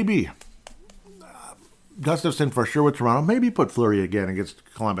 Maybe. Gustafsson for sure with Toronto. Maybe put Fleury again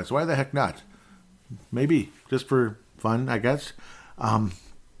against Columbus. Why the heck not? Maybe just for fun, I guess.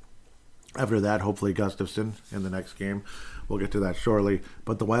 After that, hopefully Gustafsson in the next game. We'll get to that shortly.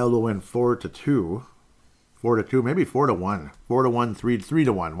 But the Wild will win 4-2. 4-2, maybe 4-1. 4-1,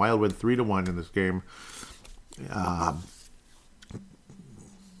 3-1. Wild win 3-1 in this game.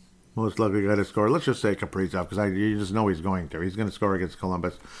 Most likely guy to score. Let's just say Kaprizov, because you just know he's going to. He's going to score against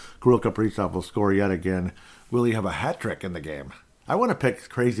Columbus. Kirill Kaprizov will score yet again. Will he have a hat trick in the game? I want to pick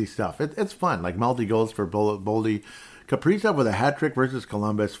crazy stuff. It's fun, like multi-goals for Boldy. Kaprizov with a hat trick versus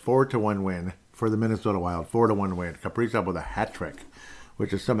Columbus, 4-1 win for the Minnesota Wild. 4-1 win. Kaprizov with a hat trick,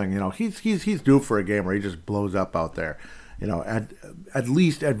 which is something, he's due for a game where he just blows up out there. At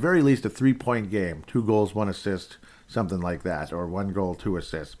very least a 3-point game, 2 goals, 1 assist, something like that, or 1 goal, 2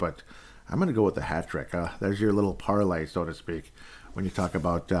 assists. But I'm going to go with the hat trick. There's your little parlay, so to speak, when you talk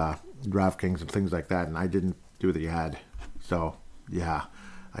about DraftKings and things like that. And I didn't do the ad, so yeah,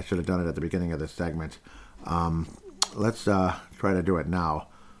 I should have done it at the beginning of this segment. Let's try to do it now,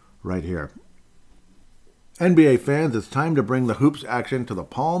 right here. NBA fans, it's time to bring the hoops action to the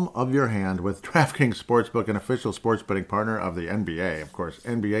palm of your hand with DraftKings Sportsbook, an official sports betting partner of the NBA. Of course,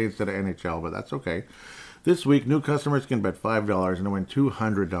 NBA instead of NHL, but that's okay. This week, new customers can bet $5 and win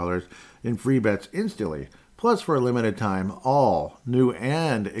 $200 in free bets instantly. Plus, for a limited time, all new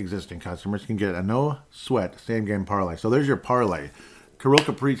and existing customers can get a no-sweat same-game parlay. So there's your parlay. Kirill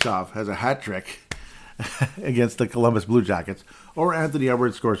Kaprizov has a hat trick against the Columbus Blue Jackets, or Anthony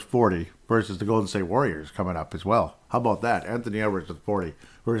Edwards scores 40 versus the Golden State Warriors coming up as well. How about that? Anthony Edwards with 40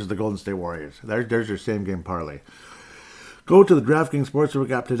 versus the Golden State Warriors. There's your same-game parlay. Go to the DraftKings Sportsbook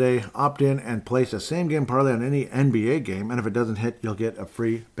app today, opt in, and place a same-game parlay on any NBA game, and if it doesn't hit, you'll get a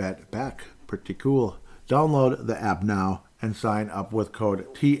free bet back. Pretty cool. Download the app now and sign up with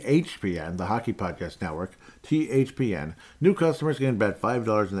code THPN, the Hockey Podcast Network, THPN. New customers can bet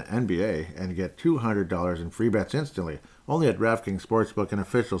 $5 in the NBA and get $200 in free bets instantly. Only at DraftKings Sportsbook, an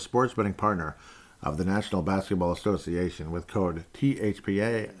official sports betting partner of the National Basketball Association, with code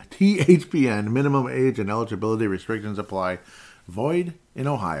THPN. Minimum age and eligibility restrictions apply. Void in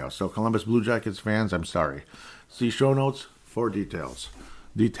Ohio. So Columbus Blue Jackets fans, I'm sorry. See show notes for details.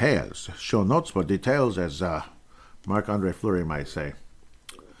 Show notes for details, as Marc-Andre Fleury might say.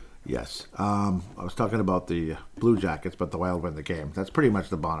 Yes. I was talking about the Blue Jackets, but the Wild win the game. That's pretty much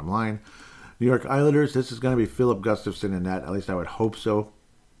the bottom line. New York Islanders, this is going to be Philip Gustafsson in net. At least I would hope so.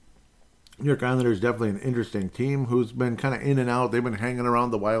 New York Islanders, definitely an interesting team who's been kind of in and out. They've been hanging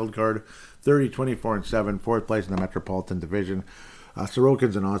around the wild card, 30-24-7, 4th place in the Metropolitan Division.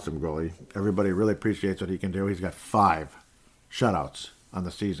 Sorokin's an awesome goalie. Everybody really appreciates what he can do. He's got 5 shutouts on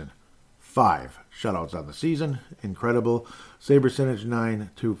the season. 5 shutouts on the season. Incredible. Save percentage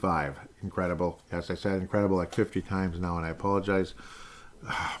 9.25. Incredible. Yes, I said incredible like 50 times now, and I apologize.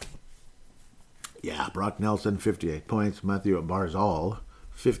 Yeah, Brock Nelson, 58 points. Matthew Barzal,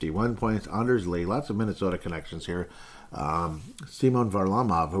 51 points. Anders Lee, lots of Minnesota connections here. Simon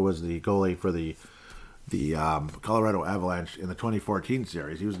Varlamov, who was the goalie for the Colorado Avalanche in the 2014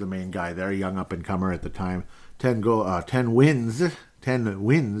 series. He was the main guy there, young up-and-comer at the time. 10 wins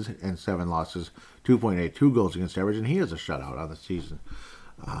and 7 losses 2.82 goals against average, and he has a shutout on the season.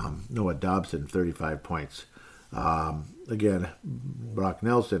 Noah Dobson, 35 points. Again, Brock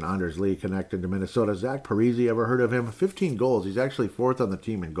Nelson, Anders Lee connected to Minnesota. Zach Parise, ever heard of him? 15 goals. He's actually fourth on the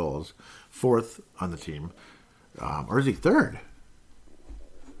team in goals. Fourth on the team. Or is he third?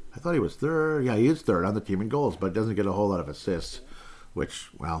 I thought he was third. Yeah, he is third on the team in goals, but doesn't get a whole lot of assists. Which,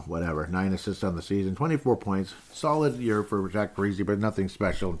 well, whatever. 9 assists on the season, 24 points. Solid year for Zach Parise, but nothing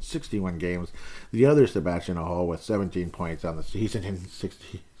special in 61 games. The other Sebastian Aho with 17 points on the season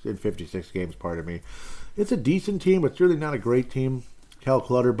in 56 games, pardon me. It's a decent team, but it's really not a great team. Cal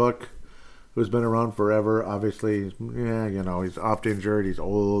Clutterbuck, who's been around forever, obviously, he's oft injured, he's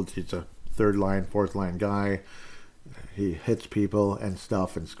old, he's a third line, fourth line guy. He hits people and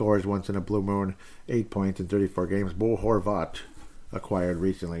stuff and scores once in a blue moon. 8 points in 34 games. Bo Horvat, acquired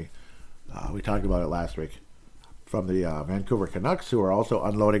recently. We talked about it last week. From the Vancouver Canucks, who are also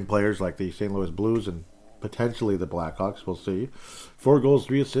unloading players like the St. Louis Blues and potentially the Blackhawks. We'll see. 4 goals,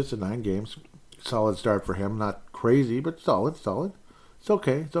 3 assists in 9 games. Solid start for him. Not crazy, but solid. It's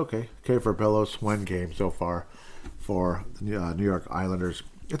okay. Okay for Bellows. 1 game so far for the New York Islanders.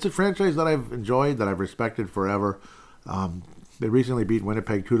 It's a franchise that I've enjoyed, that I've respected forever. They recently beat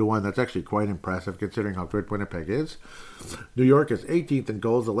Winnipeg 2-1. That's actually quite impressive considering how good Winnipeg is. New York is 18th in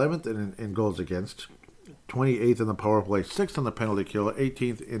goals, 11th in goals against, 28th in the power play, 6th on the penalty kill,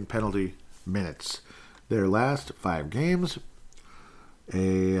 18th in penalty minutes. Their last 5 games,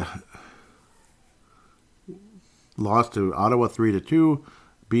 a loss to Ottawa 3-2,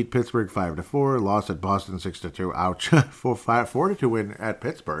 beat Pittsburgh 5-4, lost at Boston 6-2. Ouch. 4-2 win at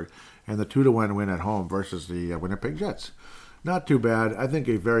Pittsburgh, and the 2-1 win at home versus the Winnipeg Jets. Not too bad. I think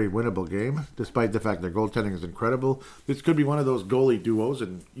a very winnable game, despite the fact their goaltending is incredible. This could be one of those goalie duos,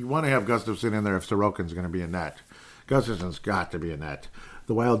 and you want to have Gustafsson in there if Sorokin's going to be in net. Gustafsson's got to be in net.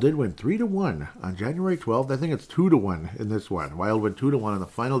 The Wild did win 3-1 on January 12th. I think it's 2-1 in this one. Wild went 2-1 on the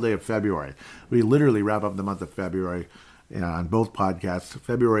final day of February. We literally wrap up the month of February on both podcasts.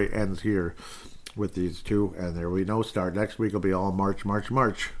 February ends here with these two, and there will be no start. Next week will be all March,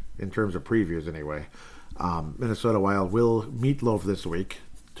 in terms of previews anyway. Minnesota Wild will meatloaf this week.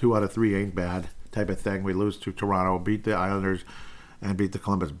 2 out of 3 ain't bad type of thing. We lose to Toronto, beat the Islanders, and beat the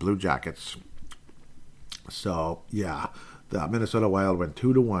Columbus Blue Jackets. So, yeah, the Minnesota Wild went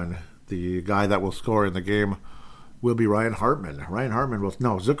 2-1. The guy that will score in the game will be Ryan Hartman.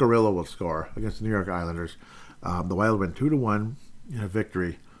 Zuccarello will score against the New York Islanders. The Wild went 2-1 in a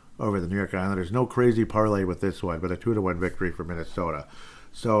victory over the New York Islanders. No crazy parlay with this one, but a 2-1 victory for Minnesota.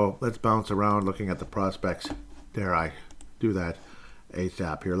 So let's bounce around looking at the prospects. Dare I do that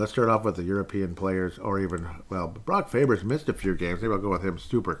ASAP here. Let's start off with the European players, or even, Brock Faber's missed a few games. Maybe I'll go with him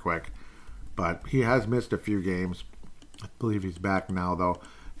super quick. But he has missed a few games. I believe he's back now, though.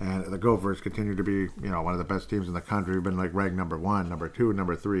 And the Gophers continue to be, one of the best teams in the country. We've been ranked number 1, number 2,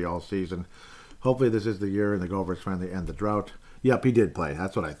 number 3 all season. Hopefully this is the year and the Gophers finally end the drought. Yep, he did play.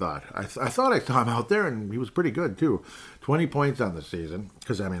 That's what I thought. I thought I saw him out there, and he was pretty good, too. 20 points on the season.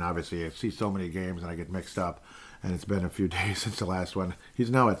 Because, obviously, I see so many games, and I get mixed up. And it's been a few days since the last one. He's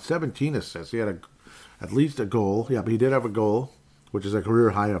now at 17 assists. He had at least a goal. Yeah, but he did have a goal, which is a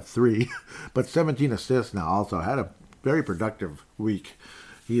career high of 3. But 17 assists now also. Had a very productive week.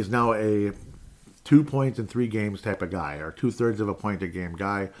 He is now a 2 points in 3 games type of guy, or 2/3 of a point a game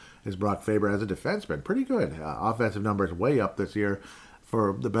guy. Is Brock Faber as a defenseman. Pretty good. Offensive numbers way up this year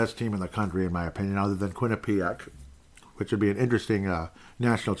for the best team in the country, in my opinion, other than Quinnipiac, which would be an interesting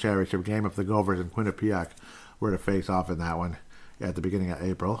national championship game if the Gophers and Quinnipiac were to face off in that one at the beginning of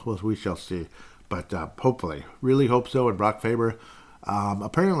April. Well, we shall see. But hopefully, really hope so. And Brock Faber,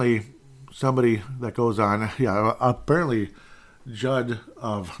 apparently somebody that goes on, apparently Judd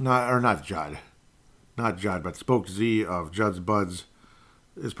of, not Judd, but Spoke Z of Judd's Buds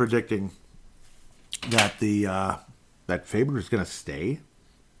is predicting that that Faber is going to stay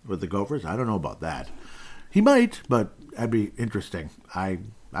with the Gophers. I don't know about that. He might, but that'd be interesting. I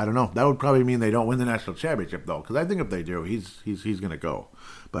don't know. That would probably mean they don't win the national championship, though, because I think if they do, he's going to go.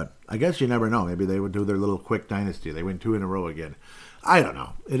 But I guess you never know. Maybe they would do their little quick dynasty. They win 2 in a row again. I don't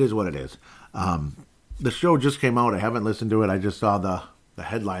know. It is what it is. The show just came out. I haven't listened to it. I just saw the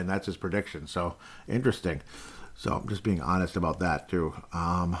headline. That's his prediction. So interesting. So I'm just being honest about that, too.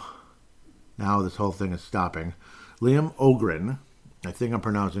 Now this whole thing is stopping. Liam Ogren, I think I'm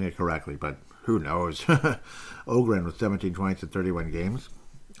pronouncing it correctly, but who knows? Ogren with 17 points in 31 games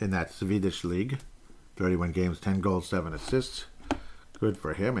in that Swedish league. 31 games, 10 goals, 7 assists. Good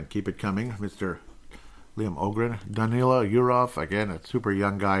for him, and keep it coming, Mr. Liam Ogren. Danila Yurov, again, a super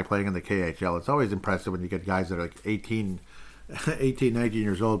young guy playing in the KHL. It's always impressive when you get guys that are 18 18, 19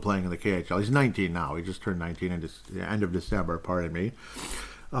 years old playing in the KHL. He's 19 now. He just turned 19 in the end of December, pardon me.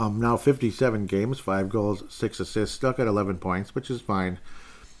 Now 57 games, 5 goals, 6 assists, stuck at 11 points, which is fine.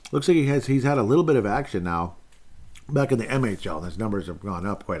 Looks like he's had a little bit of action now. Back in the MHL, and his numbers have gone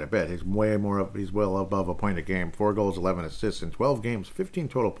up quite a bit. He's he's well above a point a game. 4 goals, 11 assists in 12 games, 15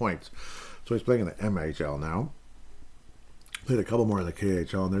 total points. So he's playing in the MHL now. Played a couple more in the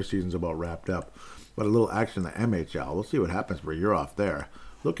KHL, and their season's about wrapped up. But a little action in the MHL. We'll see what happens for a year off there.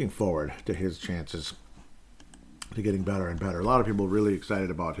 Looking forward to his chances to getting better and better. A lot of people really excited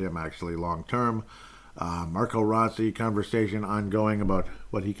about him, actually, long term. Marco Rossi, conversation ongoing about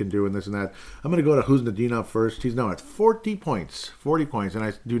what he can do and this and that. I'm going to go to Huznadinov first. He's now at 40 points, and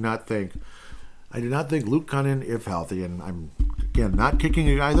I do not think Luke Cunnin, if healthy, and I'm, again, not kicking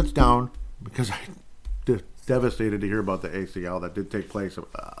a guy that's down, because I'm devastated to hear about the ACL that did take place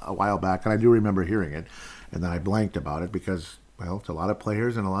a while back, and I do remember hearing it, and then I blanked about it because, well, it's a lot of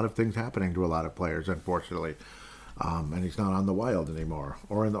players and a lot of things happening to a lot of players, unfortunately. And he's not on the Wild anymore,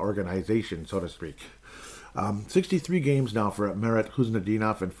 or in the organization, so to speak. 63 games now for Merit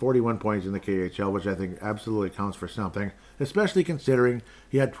Huznadinov and 41 points in the KHL, which I think absolutely counts for something, especially considering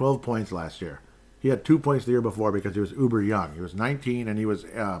he had 12 points last year. He had 2 points the year before because he was uber young. He was 19 and he was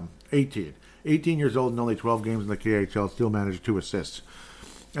 18. 18 years old and only 12 games in the KHL, still managed 2 assists.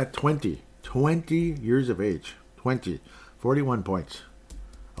 At 20 years of age, 41 points,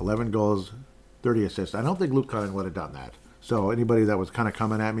 11 goals, 30 assists. I don't think Luke Cunnin would have done that. So anybody that was kind of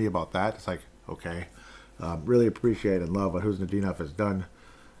coming at me about that, it's like, okay. Really appreciate and love what Huznadinov has done.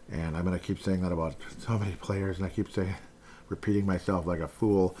 And I'm going to keep saying that about so many players, and I keep repeating myself like a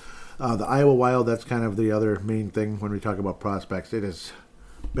fool. The Iowa Wild, that's kind of the other main thing when we talk about prospects. It has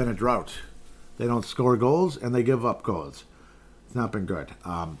been a drought. They don't score goals, and they give up goals. It's not been good.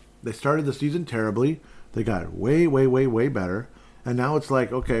 They started the season terribly. They got way, way, way, way better. And now it's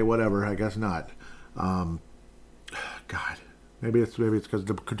like, okay, whatever, I guess not. God, maybe it's because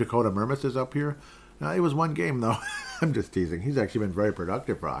Dakota Mermis is up here. It was one game, though. I'm just teasing. He's actually been very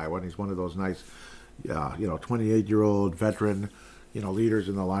productive for Iowa, and he's one of those nice, 28-year-old veteran, leaders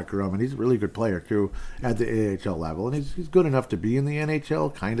in the locker room, and he's a really good player, too, at the AHL level. And he's good enough to be in the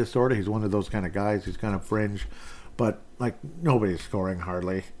NHL, kind of, sort of. He's one of those kind of guys. He's kind of fringe, but, nobody's scoring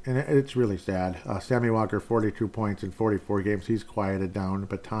hardly, and it's really sad. Sammy Walker, 42 points in 44 games. He's quieted down.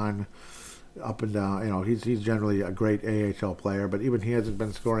 Baton up and down. He's generally a great AHL player, but even he hasn't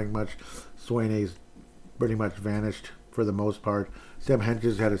been scoring much. Swainey's pretty much vanished for the most part. Sam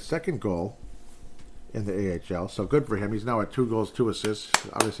Hentges had his second goal in the AHL, so good for him. He's now at 2 goals, 2 assists.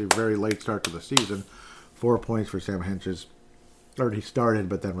 Obviously, very late start to the season. 4 points for Sam Hentges. He started,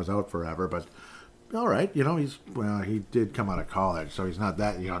 but then was out forever. But all right, he did come out of college, so he's not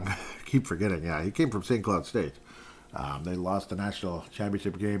that young. Keep forgetting. Yeah, he came from St. Cloud State. They lost the national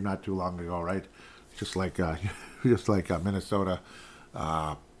championship game not too long ago, right? Just like Minnesota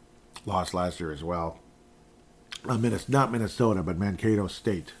lost last year as well. Not Minnesota, but Mankato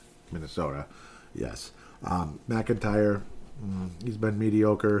State, Minnesota. Yes. McIntyre, he's been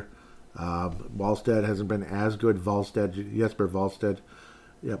mediocre. Wallstead hasn't been as good. Jesper Wallstead.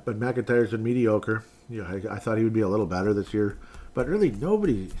 Yeah, but McIntyre's been mediocre. Yeah, I thought he would be a little better this year. But really,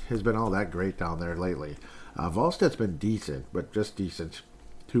 nobody has been all that great down there lately. Wallsted's been decent, but just decent.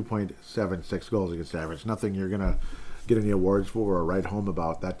 2.76 goals against average. Nothing you're going to get any awards for or write home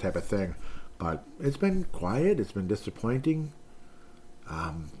about, that type of thing. But it's been quiet. It's been disappointing.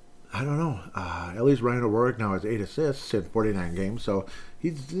 I don't know. At least Ryan O'Rourke now has 8 assists in 49 games, so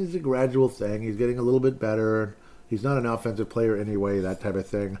he's a gradual thing. He's getting a little bit better. He's not an offensive player anyway, that type of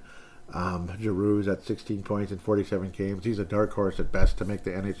thing. Giroux's at 16 points in 47 games. He's a dark horse at best to make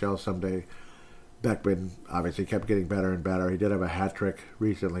the NHL someday. Beckman obviously kept getting better and better. He did have a hat trick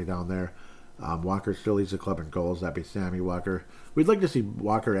recently down there. Walker still leads the club in goals. That'd be Sammy Walker. We'd like to see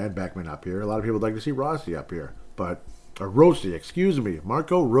Walker and Beckman up here. A lot of people would like to see Rossi up here. Rossi, excuse me.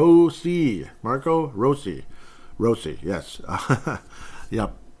 Marco Rossi. Rossi, yes.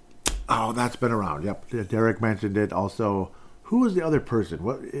 Yep. Oh, that's been around. Yep. Derek mentioned it. Also, who was the other person?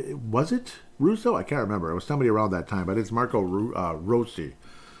 What was it? Russo? I can't remember. It was somebody around that time, but it's Marco Rossi.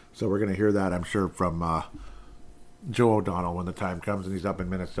 So we're going to hear that, I'm sure, from Joe O'Donnell when the time comes and he's up in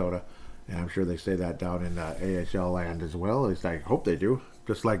Minnesota. And I'm sure they say that down in AHL land as well. At least I hope they do.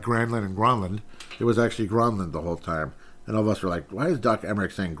 Just like Granlund and Gronlund. It was actually Gronlund the whole time. And all of us were like, why is Doc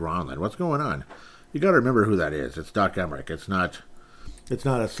Emmerich saying Gronlund? What's going on? You got to remember who that is. It's Doc Emmerich. It's not a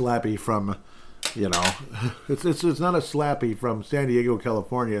slappy from, it's not a slappy from San Diego,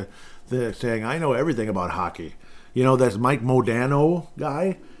 California saying, I know everything about hockey. That's Mike Modano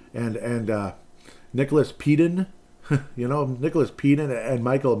guy and Nicholas Peden. Nicholas Peden and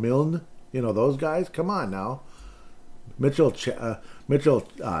Michael Milne. Those guys. Come on now. Mitchell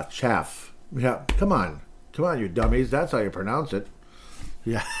Chaff. Yeah, come on, you dummies. That's how you pronounce it.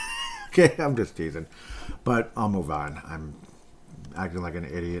 Yeah. Okay, I'm just teasing, but I'll move on. I'm acting like an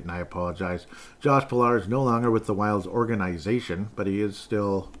idiot, and I apologize. Josh Pillar is no longer with the Wild's organization, but he is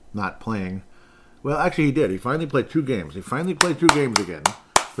still not playing. Well, actually, he did. He finally played 2 games. He finally played 2 games again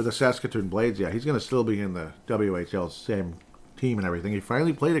for the Saskatoon Blades. Yeah, he's going to still be in the WHL, same team and everything. He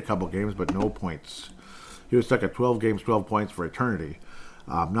finally played a couple games, but no points. He was stuck at 12 games, 12 points for eternity.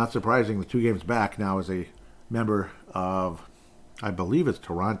 Not surprising, the 2 games back now is a member of, I believe it's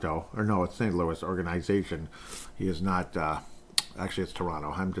Toronto, or no, it's St. Louis organization. He is not, actually it's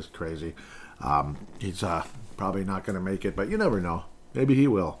Toronto. I'm just crazy. He's probably not going to make it, but you never know. Maybe he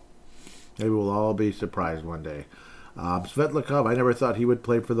will. Maybe we'll all be surprised one day. Svetlakov, I never thought he would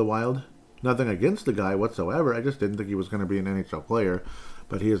play for the Wild. Nothing against the guy whatsoever. I just didn't think he was going to be an NHL player.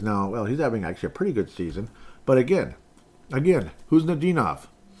 But he is now, well, he's having actually a pretty good season. But again, who's Nadinov?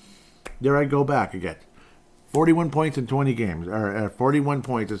 There I go back again. 41 points in 20 games, or 41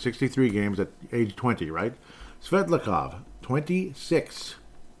 points in 63 games at age 20, right? Svetlakov, 26.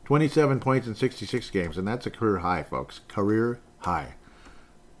 27 points in 66 games, and that's a career high, folks. Career high.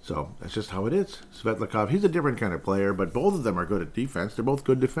 So that's just how it is. Svetlakov, he's a different kind of player, but both of them are good at defense. They're both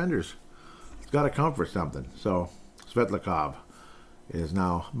good defenders. It's got to count for something. So Svetlakov is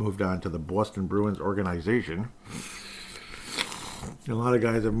now moved on to the Boston Bruins organization. A lot of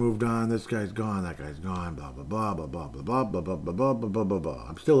guys have moved on. This guy's gone. That guy's gone. Blah, blah, blah, blah, blah, blah, blah, blah, blah, blah, blah, blah, blah, blah.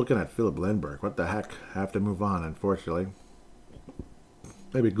 I'm still looking at Philip Lindbergh. What the heck? I have to move on, unfortunately.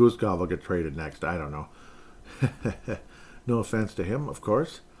 Maybe Guskov will get traded next. I don't know. No offense to him, of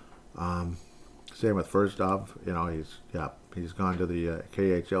course. Same with Firstov. He's gone to the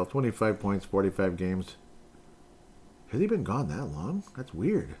KHL. 25 points, 45 games. Has he been gone that long? That's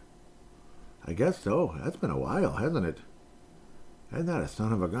weird. I guess so. That's been a while, hasn't it? Isn't that a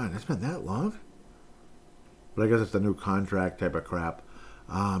son of a gun? It's been that long? But I guess it's the new contract type of crap.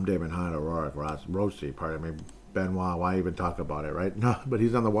 Damon Hunt, O'Rourke, Rossi, pardon me. Benoit, why even talk about it, right? No, but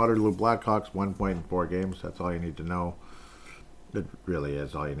he's on the Waterloo Blackhawks, 1 point in 4 games. That's all you need to know. It really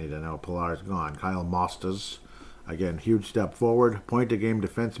is all you need to know. Pillar's gone. Kyle Mostas, again, huge step forward. Point-a-game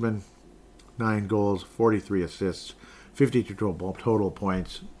defenseman, 9 goals, 43 assists, 52 total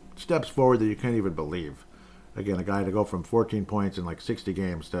points. Steps forward that you can't even believe. Again, a guy to go from 14 points in like 60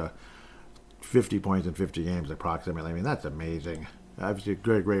 games to 50 points in 50 games approximately. I mean, that's amazing. Obviously,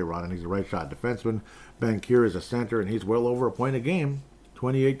 great run, and he's a right-shot defenseman. Ben Keir is a center, and he's well over a point a game.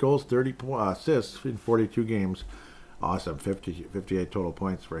 28 goals, 30 assists in 42 games. Awesome. 58 total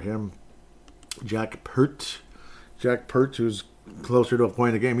points for him. Jack Pert, who's closer to a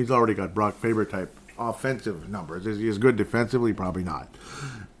point a game. He's already got Brock Faber-type offensive numbers. Is he as good defensively? Probably not.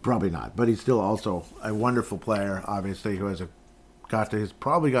 But he's still also a wonderful player, obviously, who has he's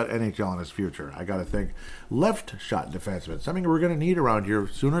probably got NHL in his future. I got to think. Left shot defenseman, something we're going to need around here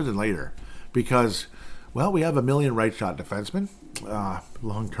sooner than later, because, well, we have a million right shot defensemen,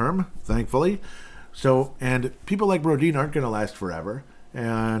 long term, thankfully. So, and people like Brodin aren't going to last forever,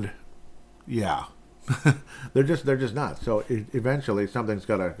 and yeah, they're just not. So eventually, something's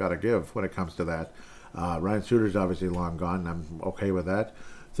got to give when it comes to that. Ryan Suter's obviously long gone, and I'm okay with that.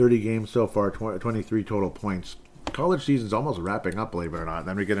 30 games so far, 23 total points. College season's almost wrapping up, believe it or not.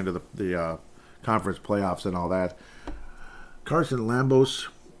 Then we get into the conference playoffs and all that. Carson Lambos,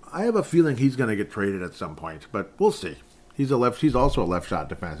 I have a feeling he's going to get traded at some point, but we'll see. He's also a left shot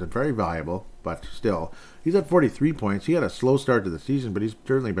defenseman, very valuable, but still, he's at 43 points. He had a slow start to the season, but he's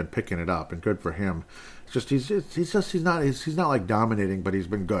certainly been picking it up, and good for him. It's just he's not like dominating, but he's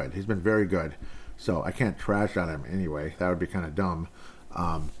been good. He's been very good. So I can't trash on him anyway. That would be kind of dumb.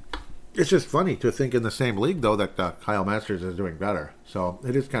 It's just funny to think in the same league, though, that Kyle Masters is doing better. So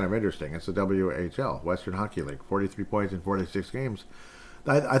it is kind of interesting. It's the WHL, Western Hockey League, 43 points in 46 games.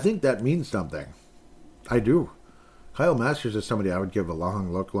 I think that means something. I do. Kyle Masters is somebody I would give a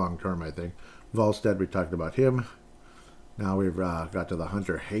long term, I think. Volstead, we talked about him. Now we've got to the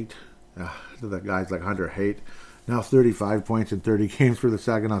Hunter Haight. The guys like Hunter Haight. Now 35 points in 30 games for the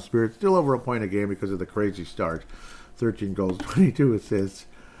Saginaw Spirit. Still over a point a game because of the crazy start. 13 goals, 22 assists.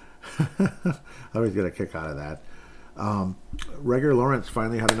 I always get a kick out of that. Reger Lawrence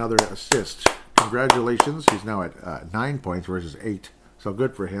finally had another assist. Congratulations. He's now at 9 points versus 8. So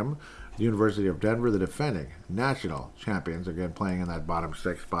good for him. The University of Denver, the defending national champions, again playing in that bottom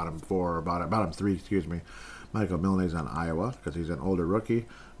 3, Michael Milne's on Iowa because he's an older rookie.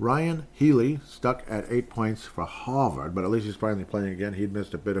 Ryan Healy stuck at 8 points for Harvard, but at least he's finally playing again. He'd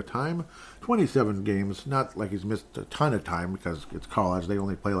missed a bit of time. 27 games, not like he's missed a ton of time because it's college. They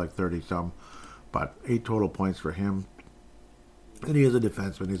only play like 30-some, but 8 total points for him. And he is a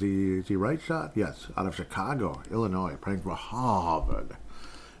defenseman. Is he right shot? Yes, out of Chicago, Illinois, playing for Harvard.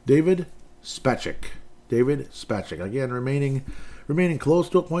 David Spacek. Again, remaining close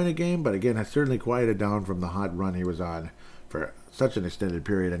to a point a game, but again, has certainly quieted down from the hot run he was on for such an extended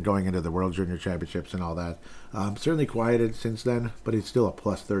period and going into the World Junior Championships and all that. Certainly quieted since then, but he's still a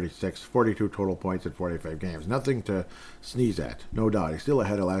plus 36, 42 total points in 45 games. Nothing to sneeze at, no doubt. He's still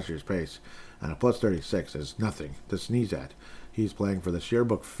ahead of last year's pace, and a plus 36 is nothing to sneeze at. He's playing for the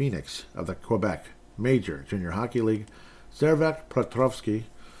Sherbrooke Phoenix of the Quebec Major Junior Hockey League. Servac Petrovsky,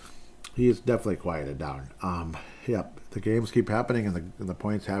 he is definitely quieted down. The games keep happening and the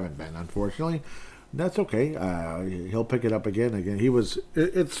points haven't been, unfortunately. That's okay. He'll pick it up again.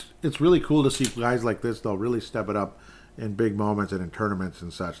 It's really cool to see guys like this, though, really step it up in big moments and in tournaments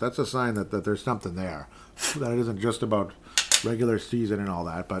and such. That's a sign that there's something there, that it isn't just about regular season and all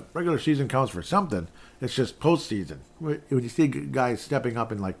that, but regular season counts for something. It's just postseason. When you see guys stepping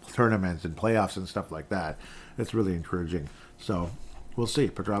up in like tournaments and playoffs and stuff like that, it's really encouraging. So we'll see,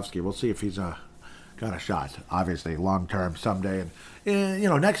 Petrovsky. We'll see if he's got a shot. Obviously, long term someday, and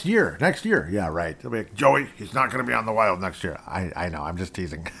next year. Yeah, right. They'll be like, Joey, he's not going to be on the Wild next year. I know. I'm just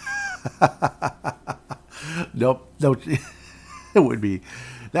teasing. Nope. That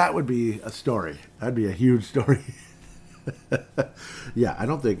would be a story. That'd be a huge story. Yeah, I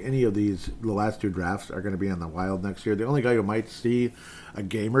don't think any of the last 2 drafts are going to be on the Wild next year. The only guy who might see a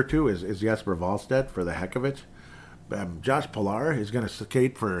game or two is Jesper Wallstedt for the heck of it. Josh Pilar is going to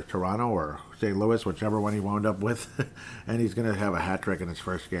skate for Toronto or St. Louis, whichever one he wound up with, and he's going to have a hat trick in his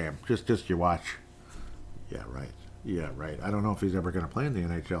first game. Just you watch. Yeah, right. I don't know if he's ever going to play in the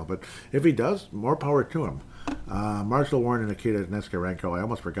NHL, but if he does, more power to him. Marshall Warren and Nikita Neskarenko, I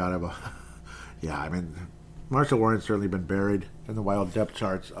almost forgot about. Yeah, Marshall Warren's certainly been buried in the Wild depth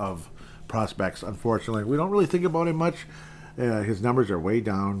charts of prospects, unfortunately. We don't really think about him much. His numbers are way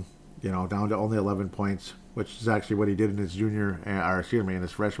down, down to only 11 points, which is actually what he did in his in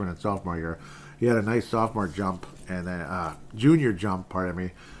his freshman and sophomore year. He had a nice sophomore jump and then junior jump,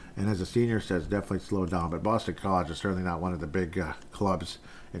 and as a senior says, definitely slowed down. But Boston College is certainly not one of the big clubs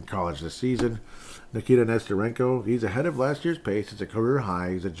in college this season. Nikita Nesterenko, he's ahead of last year's pace. It's a career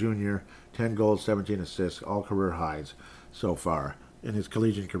high. He's a junior, 10 goals, 17 assists, all career highs so far in his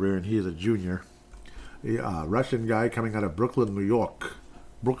collegiate career, and he is a junior. Russian guy coming out of Brooklyn, New York.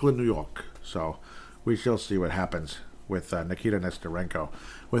 So we shall see what happens with Nikita Nesterenko.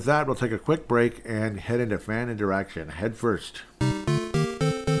 With that, we'll take a quick break and head into fan interaction. Head first.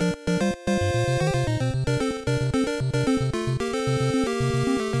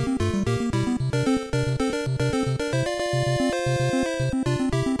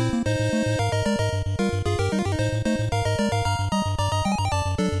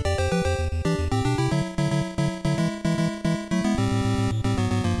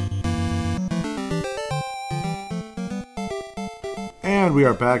 And we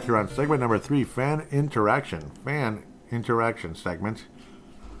are back here on segment number 3, fan interaction segment.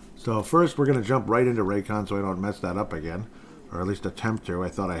 So first we're going to jump right into Raycon so I don't mess that up again, or at least attempt to. I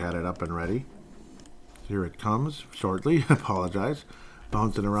thought I had it up and ready. Here it comes shortly. Apologize.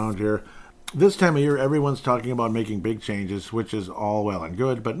 Bouncing around here. This time of year, everyone's talking about making big changes, which is all well and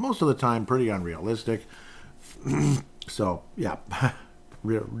good, but most of the time pretty unrealistic. So, yeah.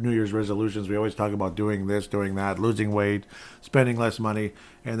 New Year's resolutions, we always talk about doing this, doing that, losing weight, spending less money,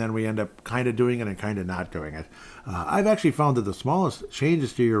 and then we end up kind of doing it and kind of not doing it. I've actually found that the smallest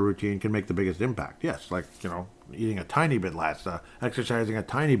changes to your routine can make the biggest impact. Yes, like, eating a tiny bit less, exercising a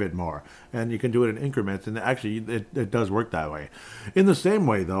tiny bit more, and you can do it in increments, and actually it does work that way. In the same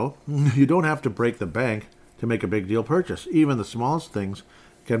way, though, you don't have to break the bank to make a big deal purchase. Even the smallest things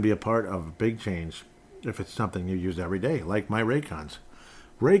can be a part of a big change if it's something you use every day, like my Raycons.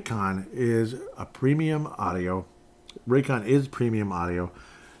 Raycon is premium audio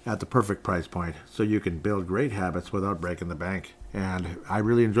at the perfect price point, so you can build great habits without breaking the bank. And I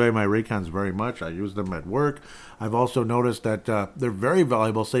really enjoy my Raycons very much. I use them at work. I've also noticed that they're very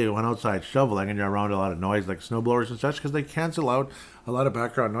valuable, say you went outside shoveling and you're around a lot of noise like snowblowers and such, because they cancel out a lot of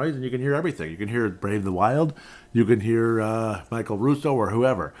background noise and you can hear everything. You can hear Brave the Wild, you can hear Michael Russo or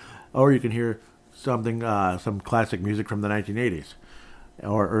whoever, or you can hear something, some classic music from the 1980s.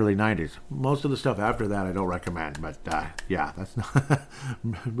 Or early 90s. Most of the stuff after that I don't recommend, but yeah, that's not.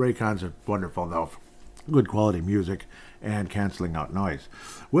 Raycons are wonderful though. Good quality music, and canceling out noise.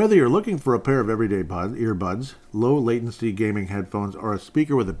 Whether you're looking for a pair of everyday earbuds, low-latency gaming headphones, or a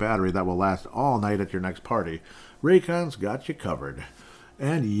speaker with a battery that will last all night at your next party, Raycon's got you covered.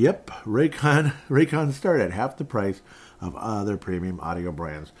 And yep, Raycons start at half the price of other premium audio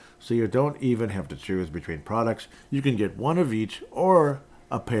brands, so you don't even have to choose between products. You can get one of each or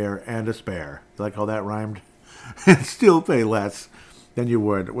a pair and a spare. You like how that rhymed? And still pay less than you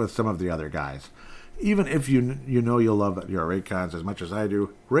would with some of the other guys. Even if you know you'll love your Raycons as much as I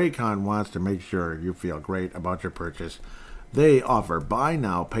do, Raycon wants to make sure you feel great about your purchase. They offer buy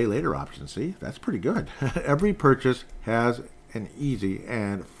now, pay later options. See, that's pretty good. Every purchase has an easy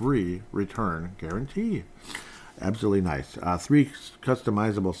and free return guarantee. Absolutely nice. 3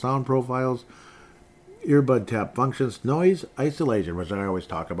 customizable sound profiles, earbud tap functions, noise isolation, which I always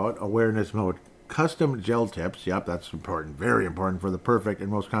talk about, awareness mode, custom gel tips. Yep, that's important. Very important for the perfect and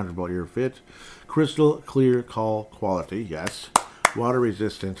most comfortable ear fit. Crystal clear call quality. Yes. Water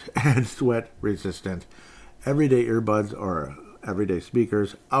resistant and sweat resistant. Everyday earbuds or everyday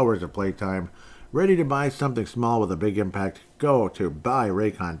speakers. Hours of playtime. Ready to buy something small with a big impact? Go to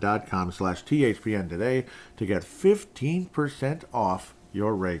buyraycon.com/THPN today to get 15% off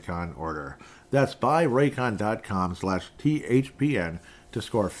your Raycon order. That's buyraycon.com/THPN to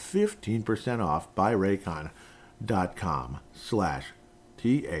score 15% off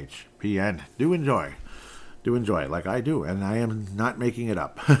buyraycon.com/THPN. Do enjoy, like I do, and I am not making it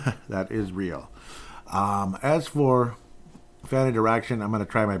up. That is real. As for fan interaction, I'm going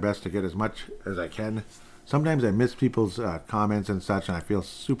to try my best to get as much as I can. Sometimes I miss people's comments and such, and I feel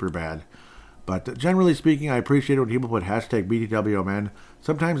super bad. But generally speaking, I appreciate it when people put hashtag BTWMN.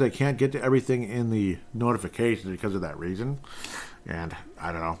 Sometimes I can't get to everything in the notifications because of that reason. And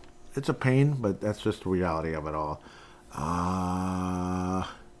I don't know. It's a pain, but that's just the reality of it all.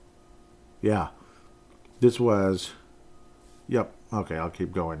 Yeah. This was... Yep. Okay, I'll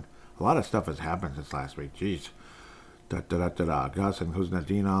keep going. A lot of stuff has happened since last week. Jeez. Gus and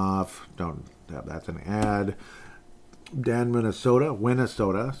Kuznetsov. That's an ad. Dan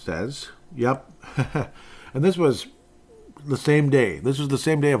Minnesota says, yep. And this was the same day. This was the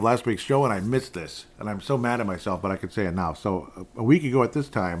same day of last week's show, and I missed this. And I'm so mad at myself, but I could say it now. So a week ago at this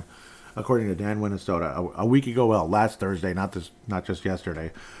time, according to Dan Minnesota, a week ago, well, last Thursday, not just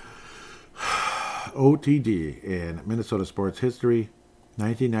yesterday, OTD in Minnesota sports history,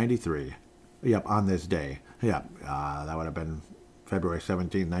 1993. Yep, on this day. Yep, that would have been February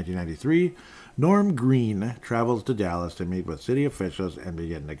 17, 1993. Norm Green travels to Dallas to meet with city officials and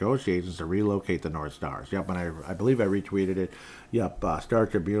begin negotiations to relocate the North Stars. Yep, and I believe I retweeted it. Yep, Star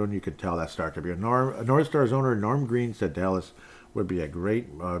Tribune, you could tell that Star Tribune. North Stars owner Norm Green said Dallas would be a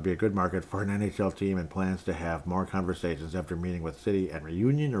good market for an NHL team and plans to have more conversations after meeting with City and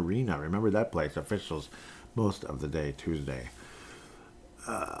Reunion Arena. Remember that place? Officials most of the day Tuesday.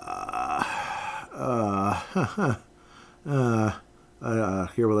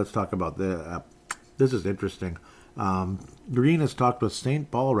 Here, well, let's talk about this is interesting. Green has talked with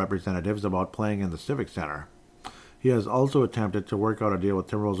St. Paul representatives about playing in the Civic Center. He has also attempted to work out a deal with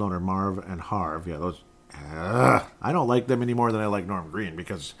Timberwolves owner Marv and Harv. Yeah, those. I don't like them any more than I like Norm Green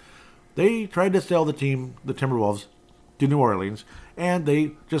because they tried to sell the Timberwolves, to New Orleans, and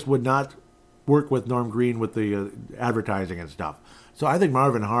they just would not work with Norm Green with the advertising and stuff. So I think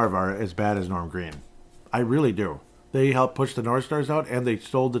Marv and Harv are as bad as Norm Green. I really do. They helped push the North Stars out, and they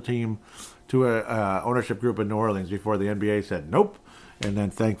sold the team to a ownership group in New Orleans before the NBA said nope. And then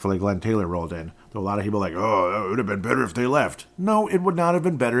thankfully Glenn Taylor rolled in. Though a lot of people were like, oh, it would have been better if they left. No, it would not have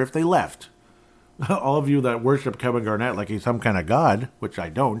been better if they left. All of you that worship Kevin Garnett like he's some kind of god, which I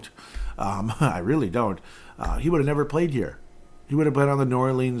don't, I really don't, he would have never played here. He would have been on the New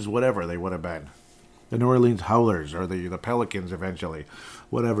Orleans whatever they would have been. The New Orleans Howlers or the Pelicans eventually,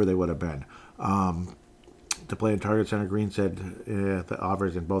 whatever they would have been. To play in Target Center, Green said the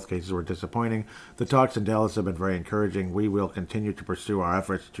offers in both cases were disappointing. The talks in Dallas have been very encouraging. We will continue to pursue our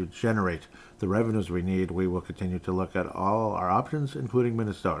efforts to generate the revenues we need. We will continue to look at all our options, including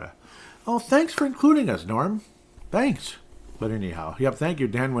Minnesota. Oh, thanks for including us, Norm. Thanks. But anyhow, yep, thank you,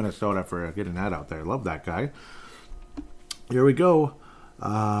 Dan Minnesota, for getting that out there. Love that guy. Here we go.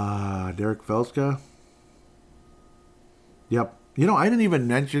 Derek Felska. Yep. You know, I didn't even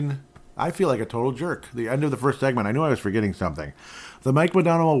mention... I feel like a total jerk. The end of the first segment, I knew I was forgetting something. The Mike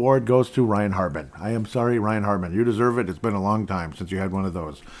Modano Award goes to Ryan Harbin. I am sorry, Ryan Harbin. You deserve it. It's been a long time since you had one of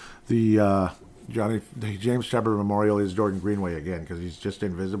those. The James Shepard Memorial is Jordan Greenway again because he's just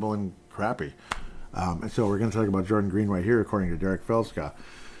invisible and crappy. And so we're going to talk about Jordan Greenway here, according to Derek Felska.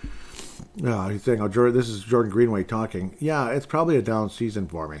 He's saying, this is Jordan Greenway talking. Yeah, it's probably a down season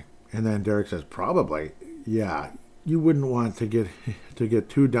for me. And then Derek says, probably. Yeah. you wouldn't want to get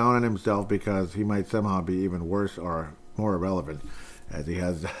too down on himself because he might somehow be even worse or more irrelevant as he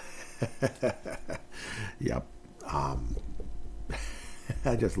has. Yep.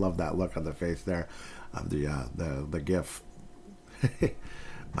 I just love that look on the face there of the GIF.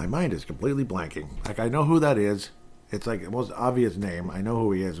 My mind is completely blanking. Like, I know who that is. It's like the most obvious name. I know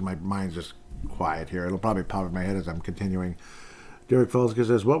who he is. My mind's just quiet here. It'll probably pop in my head as I'm continuing. Derek Felska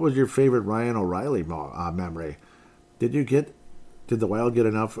says, what was your favorite Ryan O'Reilly memory? Did the Wild get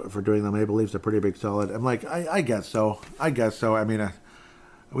enough for doing the Maple Leafs a pretty big solid? I'm like, I guess so. I mean,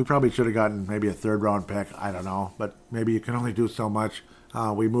 we probably should have gotten maybe a third-round pick. I don't know. But maybe you can only do so much.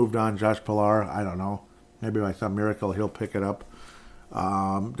 We moved on Josh Pilar. I don't know. Maybe by some miracle he'll pick it up.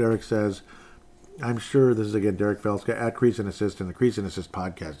 Derek says, I'm sure, this is again Derek Felska, at Crease and Assist and the Crease and Assist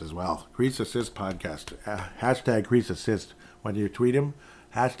podcast as well. Crease Assist podcast. Hashtag Crease Assist. When you tweet him,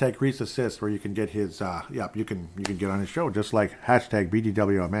 hashtag Crease Assist, where you can get his, you can get on his show, just like hashtag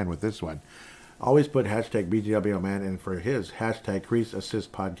BDWMN with this one. Always put hashtag BDWMN in for his hashtag Crease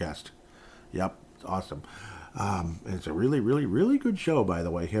Assist podcast. Yep, it's awesome. It's a really, really, really good show, by the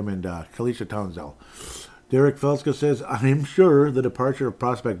way, him and Kalisha Townsell. Derek Felska says, I'm sure the departure of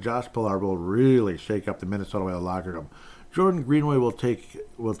prospect Josh Pilar will really shake up the Minnesota Wild locker room. Jordan Greenway will take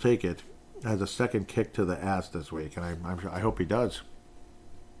it as a second kick to the ass this week, and I hope he does.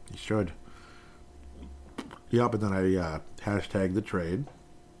 He should. Yep, and then I hashtag the trade.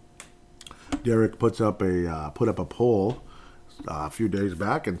 Derek put up a poll a few days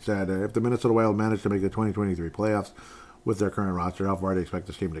back and said, if the Minnesota Wild managed to make the 2023 playoffs with their current roster, how far do you expect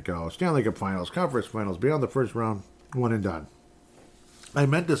this team to go? Stanley Cup Finals, Conference Finals, beyond the first round, one and done. I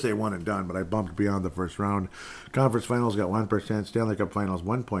meant to say one and done, but I bumped beyond the first round. Conference Finals got 1%, Stanley Cup Finals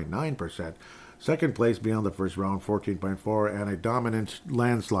 1.9%. Second place beyond the first round, 14.4%, and a dominant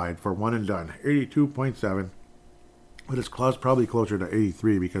landslide for one and done, 82.7%. But it's probably closer to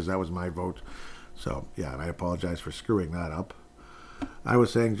 83 because that was my vote. So, yeah, and I apologize for screwing that up. I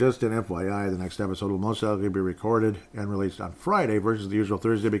was saying, just an FYI, the next episode will most likely be recorded and released on Friday versus the usual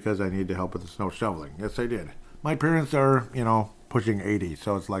Thursday because I need to help with the snow shoveling. Yes, I did. My parents are, pushing 80,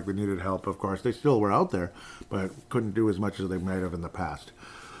 so it's like they needed help, of course. They still were out there, but couldn't do as much as they might have in the past.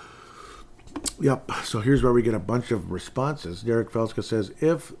 Yep, so here's where we get a bunch of responses. Derek Felska says,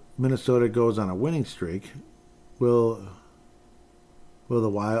 if Minnesota goes on a winning streak, will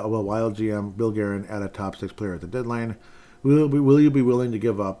Wild GM Bill Guerin add a top 6 player at the deadline? Will you be willing to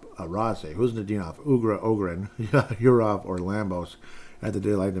give up Rossi, Kuznetsov, Ogren, Yurov, or Lambos at the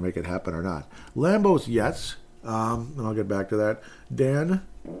deadline to make it happen or not? Lambos, yes. And I'll get back to that. Dan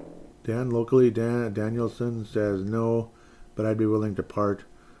Danielson says no, but I'd be willing to part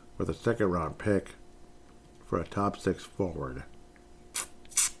with a second-round pick for a top 6 forward.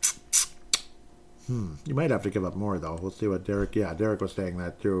 You might have to give up more, though. We'll see what Derek was saying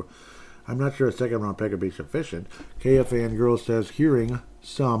that, too. I'm not sure a second-round pick would be sufficient. KFAN Girl says, hearing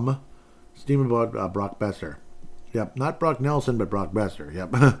some steam about Brock Besser. Yep, not Brock Nelson, but Brock Besser.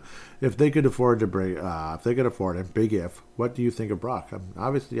 Yep. If they could afford him, big if, what do you think of Brock?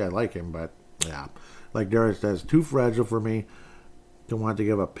 Obviously, I like him, but yeah. Like Derek says, too fragile for me to want to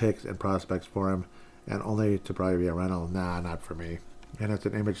give up picks and prospects for him, and only to probably be a rental. Nah, not for me. And it's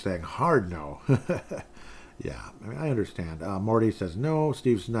an image saying hard no. Yeah, I mean, I understand. Morty says no.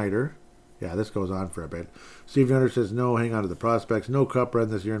 Steve Snyder. Yeah, this goes on for a bit. Steve Nutter says no, hang on to the prospects. No cup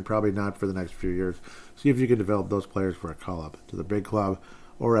run this year and probably not for the next few years. See if you can develop those players for a call-up to the big club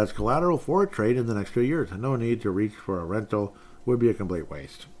or as collateral for a trade in the next few years. No need to reach for a rental would be a complete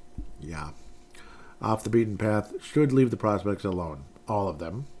waste. Yeah. Off the beaten path should leave the prospects alone. All of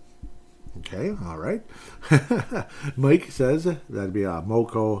them. Okay, all right. Mike says, that'd be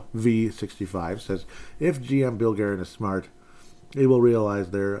Moco V65, says, if GM Bill Guerin is smart, he will realize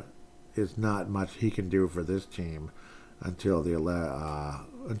there is not much he can do for this team until the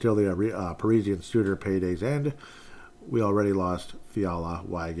Parisian Suter paydays end. We already lost Fiala.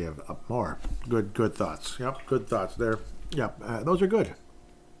 Why give up more? Good thoughts. Yep, good thoughts there. Yep, those are good.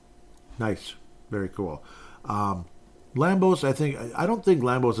 Nice. Very cool. Lambos, I don't think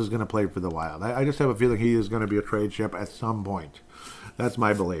Lambos is going to play for the Wild. I just have a feeling he is going to be a trade chip at some point. That's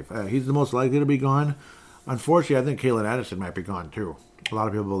my belief. He's the most likely to be gone. Unfortunately, I think Calen Addison might be gone too. A lot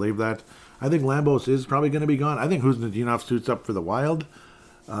of people believe that. I think Lambos is probably going to be gone. I think Kuznetsov suits up for the Wild.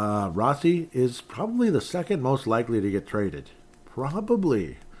 Rossi is probably the second most likely to get traded.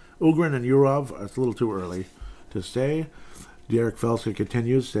 Probably. Ugrin and Yurov, it's a little too early to say. Derek Felska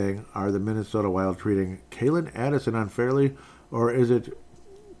continues saying, are the Minnesota Wild treating Calen Addison unfairly, or is it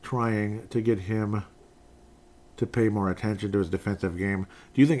trying to get him to pay more attention to his defensive game.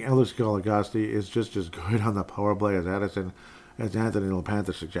 Do you think Ellis Goligoski is just as good on the power play as Anthony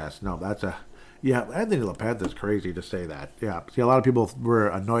LaPantha suggests? No, Anthony LaPantha's crazy to say that. Yeah, see, a lot of people were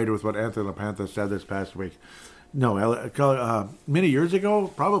annoyed with what Anthony LaPantha said this past week. No, many years ago,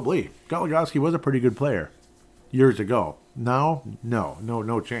 probably. Goligoski was a pretty good player years ago. Now,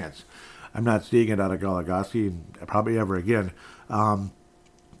 no chance. I'm not seeing it out of Goligoski probably ever again.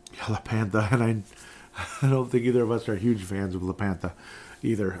 LaPantha, and I don't think either of us are huge fans of LaPantha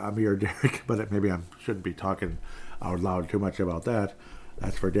either. Me or Derek, but maybe I shouldn't be talking out loud too much about that.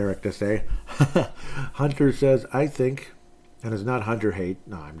 That's for Derek to say. Hunter says, I think, and it's not Hunter hate.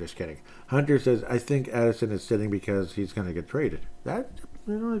 No, I'm just kidding. Hunter says, I think Addison is sitting because he's going to get traded. That,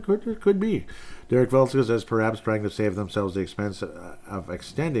 it could be. Derek Velska says, perhaps trying to save themselves the expense of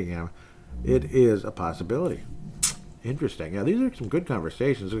extending him. It is a possibility. Interesting. Yeah, these are some good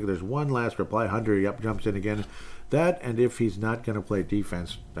conversations. Look, there's one last reply. Hunter jumps in again. That, and if he's not going to play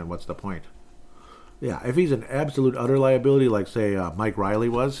defense, then what's the point? Yeah, if he's an absolute utter liability, like, say, Mike Riley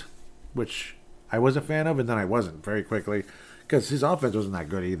was, which I was a fan of, and then I wasn't very quickly, because his offense wasn't that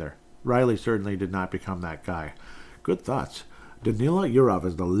good either. Riley certainly did not become that guy. Good thoughts. Danila Yurov,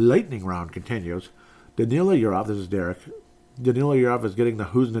 as the lightning round continues. Danila Yurov, this is Derek. Danila Yurov is getting the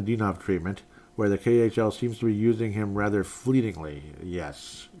Huznadinov treatment, where the KHL seems to be using him rather fleetingly.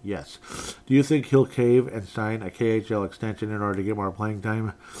 Yes. Do you think he'll cave and sign a KHL extension in order to get more playing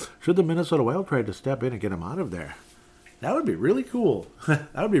time? Should the Minnesota Wild try to step in and get him out of there? That would be really cool.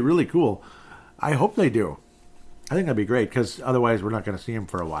 I hope they do. I think that'd be great, because otherwise we're not going to see him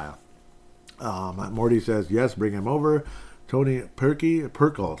for a while. Morty says, yes, bring him over. Tony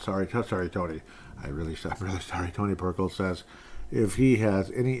Perkle, sorry, Tony. I'm really sorry. Tony Perkle says, if he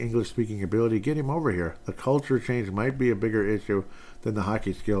has any English-speaking ability, get him over here. The culture change might be a bigger issue than the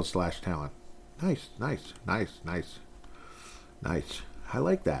hockey skills / talent. Nice. I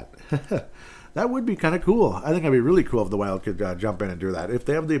like that. That would be kind of cool. I think it'd be really cool if the Wild could jump in and do that. If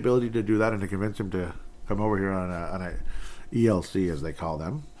they have the ability to do that and to convince him to come over here on a ELC, as they call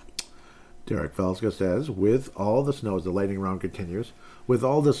them. Derek Felska says, with all the snow, as the lightning round continues, with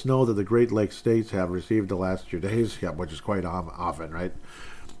all the snow that the Great Lakes states have received the last few days, which is quite often, right?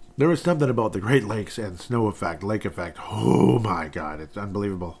 There was something about the Great Lakes and snow effect, lake effect. Oh my God, it's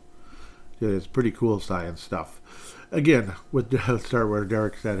unbelievable. It's pretty cool science stuff. Again, let's start where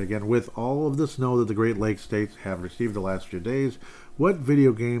Derek said again. With all of the snow that the Great Lakes states have received the last few days, what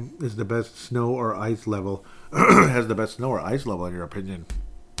video game is the best snow or ice level? Has the best snow or ice level in your opinion?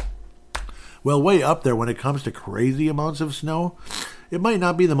 Well, way up there when it comes to crazy amounts of snow. It might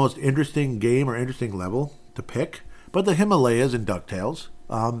not be the most interesting game or interesting level to pick, but the Himalayas and DuckTales.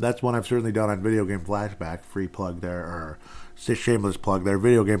 That's one I've certainly done on Video Game Flashback. Free plug there, or shameless plug there.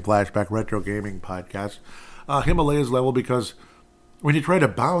 Video Game Flashback, retro gaming podcast. Himalayas level, because when you try to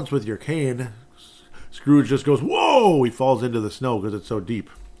bounce with your cane, Scrooge just goes, whoa! He falls into the snow because it's so deep.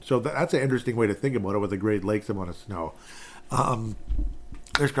 So that's an interesting way to think about it with the Great Lakes amount of snow.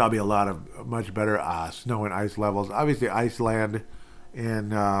 There's probably a lot of much better snow and ice levels. Obviously, Iceland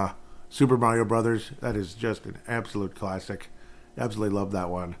and Super Mario Brothers. That is just an absolute classic. Absolutely love that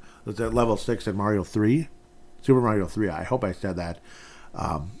one. It's at level 6 in Mario 3. Super Mario 3. I hope I said that.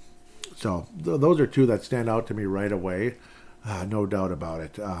 So those are two that stand out to me right away. No doubt about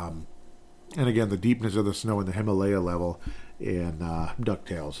it. And again, the deepness of the snow in the Himalaya level in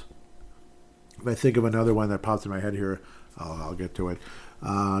DuckTales. If I think of another one that pops in my head here, I'll get to it.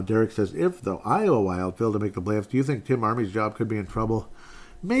 Derek says, if the Iowa Wild fail to make the playoffs, do you think Tim Armey's job could be in trouble?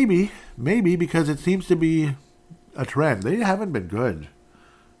 Maybe, because it seems to be a trend. They haven't been good.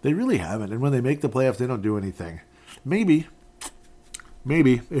 They really haven't. And when they make the playoffs, they don't do anything. Maybe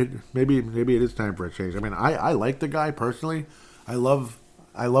it is time for a change. I mean, I like the guy personally. I love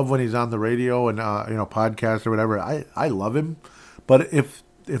when he's on the radio and podcast or whatever. I love him. But if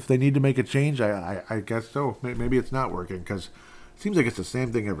they need to make a change, I guess so. Maybe it's not working, because it seems like it's the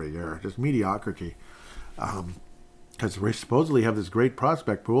same thing every year, just mediocrity. Because we supposedly have this great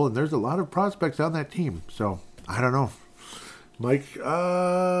prospect pool, and there's a lot of prospects on that team. So I don't know. Mike,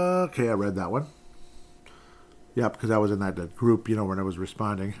 okay, I read that one. Yep, because I was in that group, when I was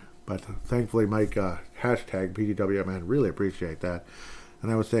responding. But thankfully, Mike, hashtag PTWMN, really appreciate that.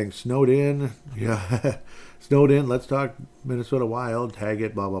 And I was saying, snowed in, yeah, snowed in, let's talk Minnesota Wild, tag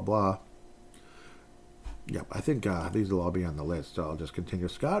it, blah, blah, blah. Yep, I think these will all be on the list, so I'll just continue.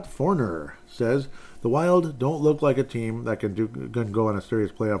 Scott Forner says, the Wild don't look like a team that can go on a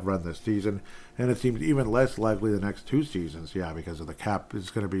serious playoff run this season, and it seems even less likely the next 2 seasons, because of the cap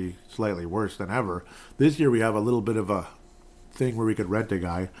is going to be slightly worse than ever. This year we have a little bit of a thing where we could rent a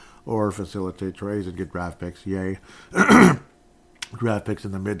guy or facilitate trades and get draft picks. Yay. Draft picks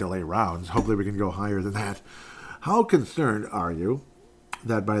in the mid to late rounds. Hopefully we can go higher than that. How concerned are you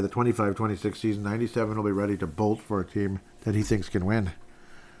that by the 25-26 season, 97 will be ready to bolt for a team that he thinks can win?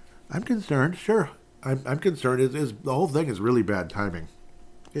 I'm concerned, sure. I'm concerned. The whole thing is really bad timing.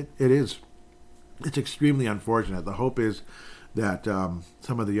 It is. It's extremely unfortunate. The hope is that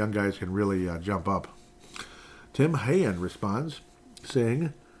some of the young guys can really jump up. Tim Hayen responds,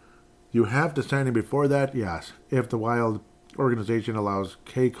 saying, you have to sign him before that? Yes. If the Wild organization allows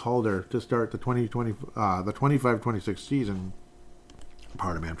Kay Calder to start the 25-26 season.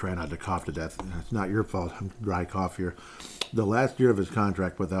 Pardon me, I'm trying not to cough to death. It's not your fault. I'm dry cough here. The last year of his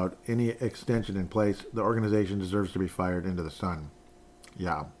contract without any extension in place, the organization deserves to be fired into the sun.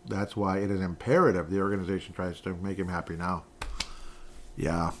 Yeah, that's why it is imperative the organization tries to make him happy now.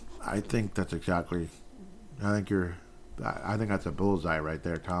 Yeah, I think that's exactly. I think that's a bullseye right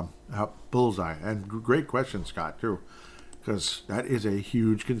there, Tom. Bullseye. And great question, Scott, too. Because that is a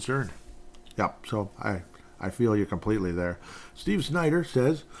huge concern. Yep, so I feel you completely there. Steve Snyder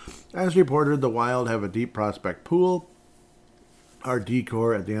says, as reported, the Wild have a deep prospect pool. Our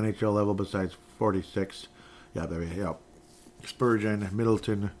D-core at the NHL level besides 46. Yeah, Spurgeon,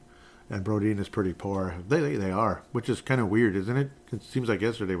 Middleton, and Brodin is pretty poor. They are, which is kind of weird, isn't it? It seems like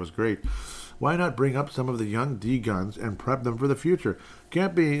yesterday was great. Why not bring up some of the young D-guns and prep them for the future?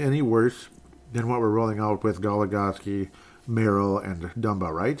 Can't be any worse than what we're rolling out with Goligoski, Merrill, and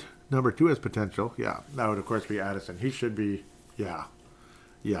Dumba, right? Number 2 has potential. Yeah, that would, of course, be Addison. He should be,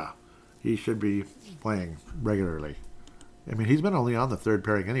 he should be playing regularly. I mean, he's been only on the third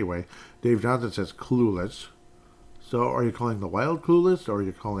pairing anyway. Dave Johnson says clueless. So are you calling the Wild clueless, or are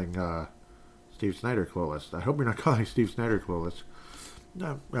you calling Steve Snyder clueless? I hope you're not calling Steve Snyder clueless.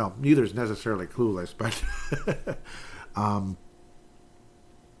 No, well, neither is necessarily clueless, but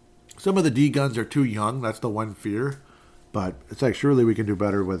some of the D-guns are too young. That's the one fear. But it's like, surely we can do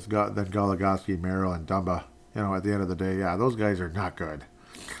better than Goligoski, Merrill, and Dumba. You know, at the end of the day, yeah, those guys are not good.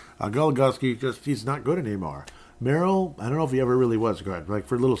 Goligoski, he's not good anymore. Merrill, I don't know if he ever really was good, like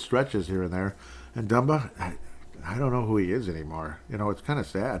for little stretches here and there. And Dumba, I don't know who he is anymore. You know, it's kind of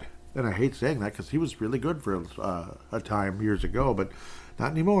sad. And I hate saying that because he was really good for a time years ago, but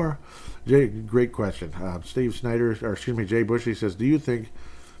not anymore. Jay, great question. Steve Snyder, Jay Bushy says, do you think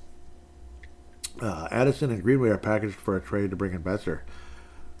Addison and Greenway are packaged for a trade to bring in Besser?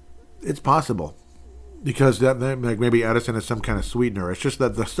 It's possible. Because that maybe Addison is some kind of sweetener. It's just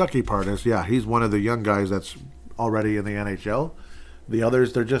that the sucky part is, yeah, he's one of the young guys that's already in the NHL. The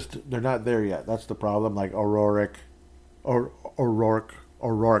others, they're not there yet. That's the problem. Like O'Rourke,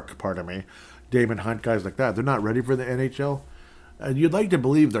 pardon me, Damon Hunt, guys like that. They're not ready for the NHL. And you'd like to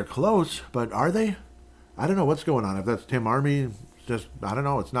believe they're close, but are they? I don't know what's going on. If that's Tim Army, just, I don't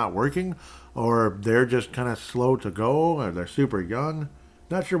know, it's not working. Or they're just kind of slow to go, or they're super young.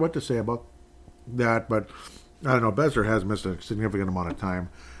 Not sure what to say about that, but I don't know. Besser has missed a significant amount of time.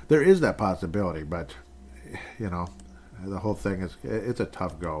 There is that possibility, but, you know, the whole thing it's a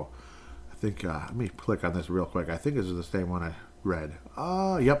tough go. I think, let me click on this real quick. I think this is the same one I read.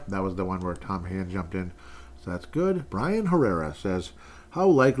 Yep, that was the one where Tom Hand jumped in. So that's good. Brian Herrera says, how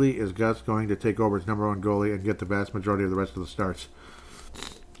likely is Gus going to take over as number one goalie and get the vast majority of the rest of the starts?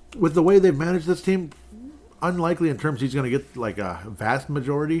 With the way they've managed this team, unlikely in terms he's going to get like a vast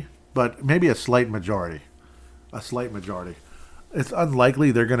majority, but maybe a slight majority. It's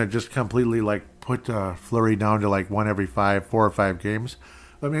unlikely they're going to just completely like put Fleury down to like 4 or 5 games,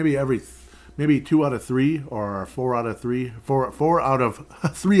 but maybe 2 out of 3 or 4 out of 3, 4 out of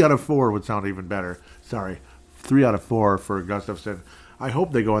 3 out of 4 would sound even better. Sorry, 3 out of 4 for Gustafsson. I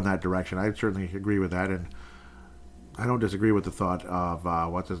hope they go in that direction. I certainly agree with that, and I don't disagree with the thought of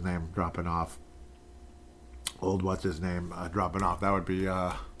what's-his-name dropping off. Old what's-his-name dropping off. That would be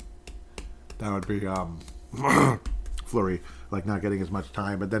Fleury, like not getting as much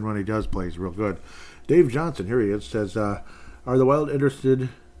time. But then when he does play, he's real good. Dave Johnson, here he is, says, are the Wild interested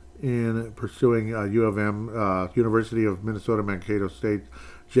in pursuing U of M, University of Minnesota, Mankato State,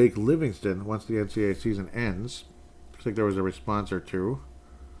 Jake Livingston once the NCAA season ends? I think there was a response or two.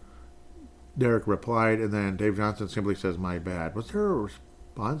 Derek replied, and then Dave Johnson simply says, my bad. Was there a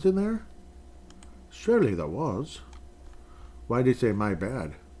response in there? Surely there was. Why did he say my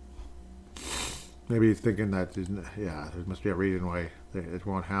bad? Maybe he's thinking that, there must be a reason why it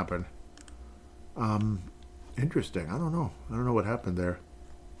won't happen. Interesting. I don't know. I don't know what happened there.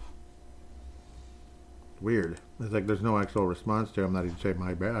 Weird. It's like there's no actual response to him that he'd say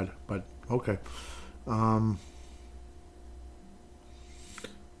my bad, but okay.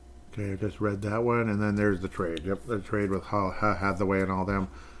 Okay, I just read that one, and then there's the trade. Yep, the trade with Hathaway and all them.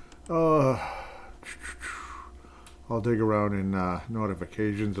 I'll dig around in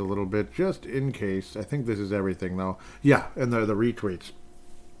notifications a little bit, just in case. I think this is everything, though. Yeah, and the retweets.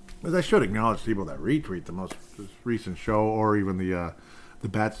 As I should acknowledge people that retweet the most recent show, or even the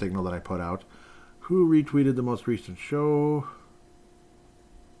bat signal that I put out. Who retweeted the most recent show?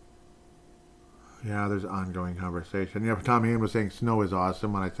 Yeah, there's ongoing conversation. Yeah, Tom Hain was saying snow is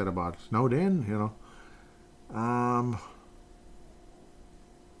awesome when I said about snowed in, you know.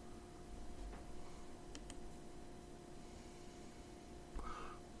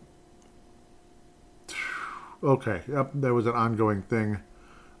 Okay, yep, there was an ongoing thing.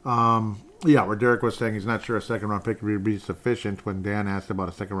 Yeah, where Derek was saying he's not sure a second-round pick would be sufficient when Dan asked about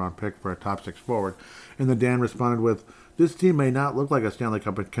a second-round pick for a top-6 forward. And then Dan responded with, this team may not look like a Stanley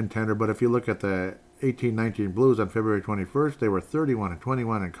Cup contender, but if you look at the 18-19 Blues on February 21st, they were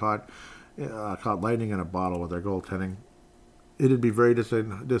 31-21 and caught lightning in a bottle with their goaltending. It'd be very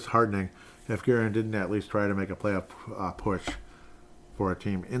disheartening if Guerin didn't at least try to make a playoff push for a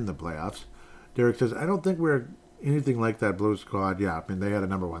team in the playoffs. Derek says, I don't think we're anything like that Blues squad. Yeah, I mean, they had a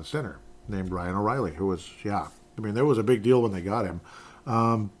number one center named Ryan O'Reilly, who was, I mean, there was a big deal when they got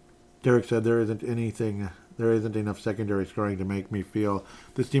him. Derek said, there isn't enough secondary scoring to make me feel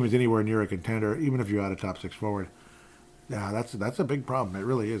this team is anywhere near a contender, even if you had a top 6 forward. Yeah, that's a big problem. It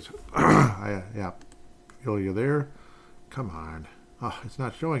really is. Yeah. Are you there? Come on. Oh, it's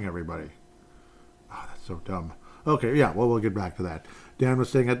not showing everybody. Oh, that's so dumb. Okay, yeah, well, we'll get back to that. Dan was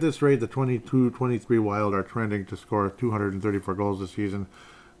saying, at this rate, the 22-23 Wild are trending to score 234 goals this season.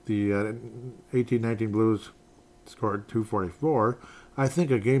 The 18-19 Blues scored 244. I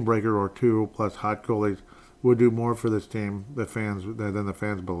think a game breaker or two plus hot goalies would do more for this team than the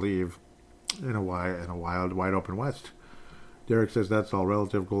fans believe in a wide open West. Derek says that's all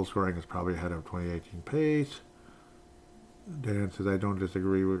relative. Goal scoring is probably ahead of 2018 pace. Dan says, I don't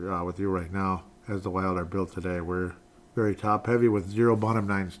disagree with you right now. As the Wild are built today, we're very top heavy with 0 bottom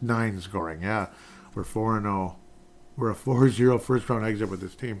nine scoring. Yeah, we're 4-0. We're a 4-0 first round exit with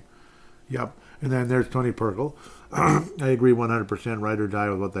this team. Yep. And then there's Tony Perkle. I agree 100%. Ride or die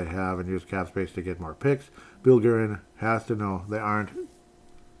with what they have and use cap space to get more picks. Bill Guerin has to know they aren't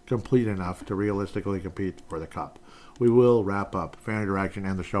complete enough to realistically compete for the Cup. We will wrap up fan interaction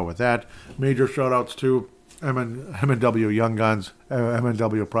and the show with that. Major shout outs to M&W Young Guns,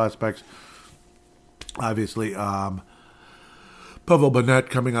 M&W Prospects. Obviously, Pavel Burnett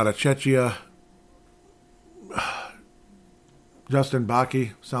coming out of Czechia. Justin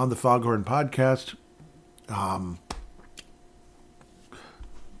Bakke, Sound the Foghorn Podcast.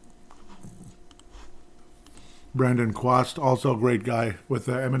 Brandon Quast, also a great guy with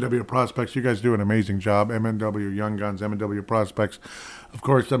the M&W Prospects. You guys do an amazing job. M&W Young Guns, M&W Prospects. Of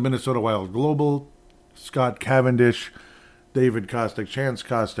course, the Minnesota Wild Global, Scott Cavendish, David Kostek, Chance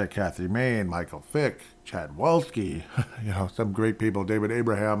Kostek, Kathy Main, Michael Fick, Chad Walski, some great people. David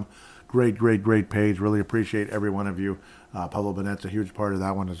Abraham, great page. Really appreciate every one of you. Pavel Burnett's a huge part of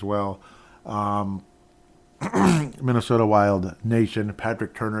that one as well. Minnesota Wild Nation,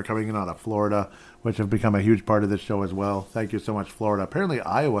 Patrick Turner coming in out of Florida, which have become a huge part of this show as well. Thank you so much, Florida. Apparently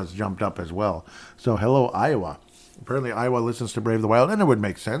Iowa's jumped up as well. So hello, Iowa. Apparently Iowa listens to Brave the Wild, and it would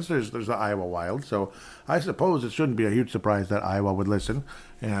make sense. There's the Iowa Wild, so I suppose it shouldn't be a huge surprise that Iowa would listen.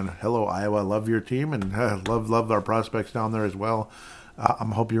 And hello, Iowa. Love your team, and love our prospects down there as well. I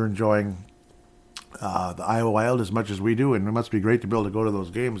hope you're enjoying the Iowa Wild as much as we do, and it must be great to be able to go to those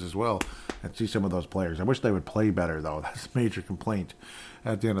games as well and see some of those players. I wish they would play better, though. That's a major complaint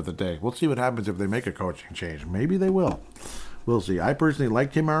at the end of the day. We'll see what happens if they make a coaching change. Maybe they will. We'll see. I personally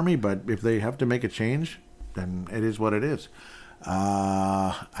like Tim Army, but if they have to make a change, then it is what it is.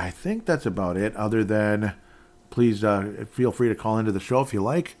 I think that's about it, other than please feel free to call into the show if you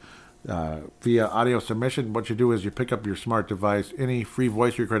like. Via audio submission, what you do is you pick up your smart device. Any free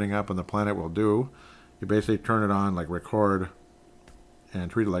voice recording app on the planet will do. You basically turn it on, like record, and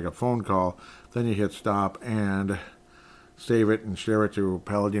treat it like a phone call. Then you hit stop and save it and share it to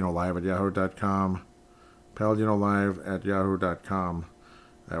PaladinoLive@yahoo.com. PaladinoLive@yahoo.com.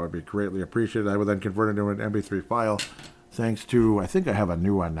 That would be greatly appreciated. I would then convert it into an MP3 file. Thanks to, I think I have a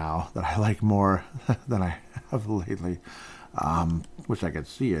new one now that I like more than I have lately. Wish I could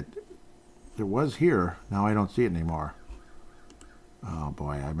see it. It was here. Now I don't see it anymore. Oh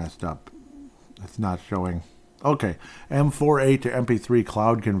boy, I messed up. It's not showing. Okay, M4A to MP3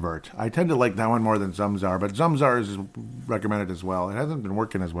 Cloud Convert. I tend to like that one more than Zamzar, but Zamzar is recommended as well. It hasn't been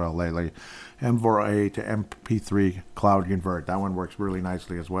working as well lately. M4A to MP3 Cloud Convert. That one works really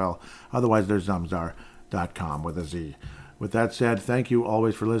nicely as well. Otherwise, there's Zamzar.com with a Z. With that said, thank you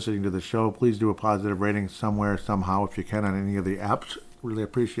always for listening to the show. Please do a positive rating somewhere, somehow, if you can, on any of the apps. Really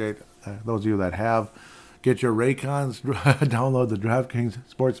appreciate those of you that have. Get your Raycons. Download the DraftKings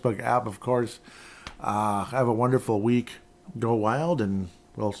Sportsbook app, of course. Have a wonderful week. Go Wild, and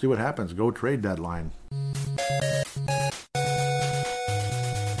we'll see what happens. Go trade deadline.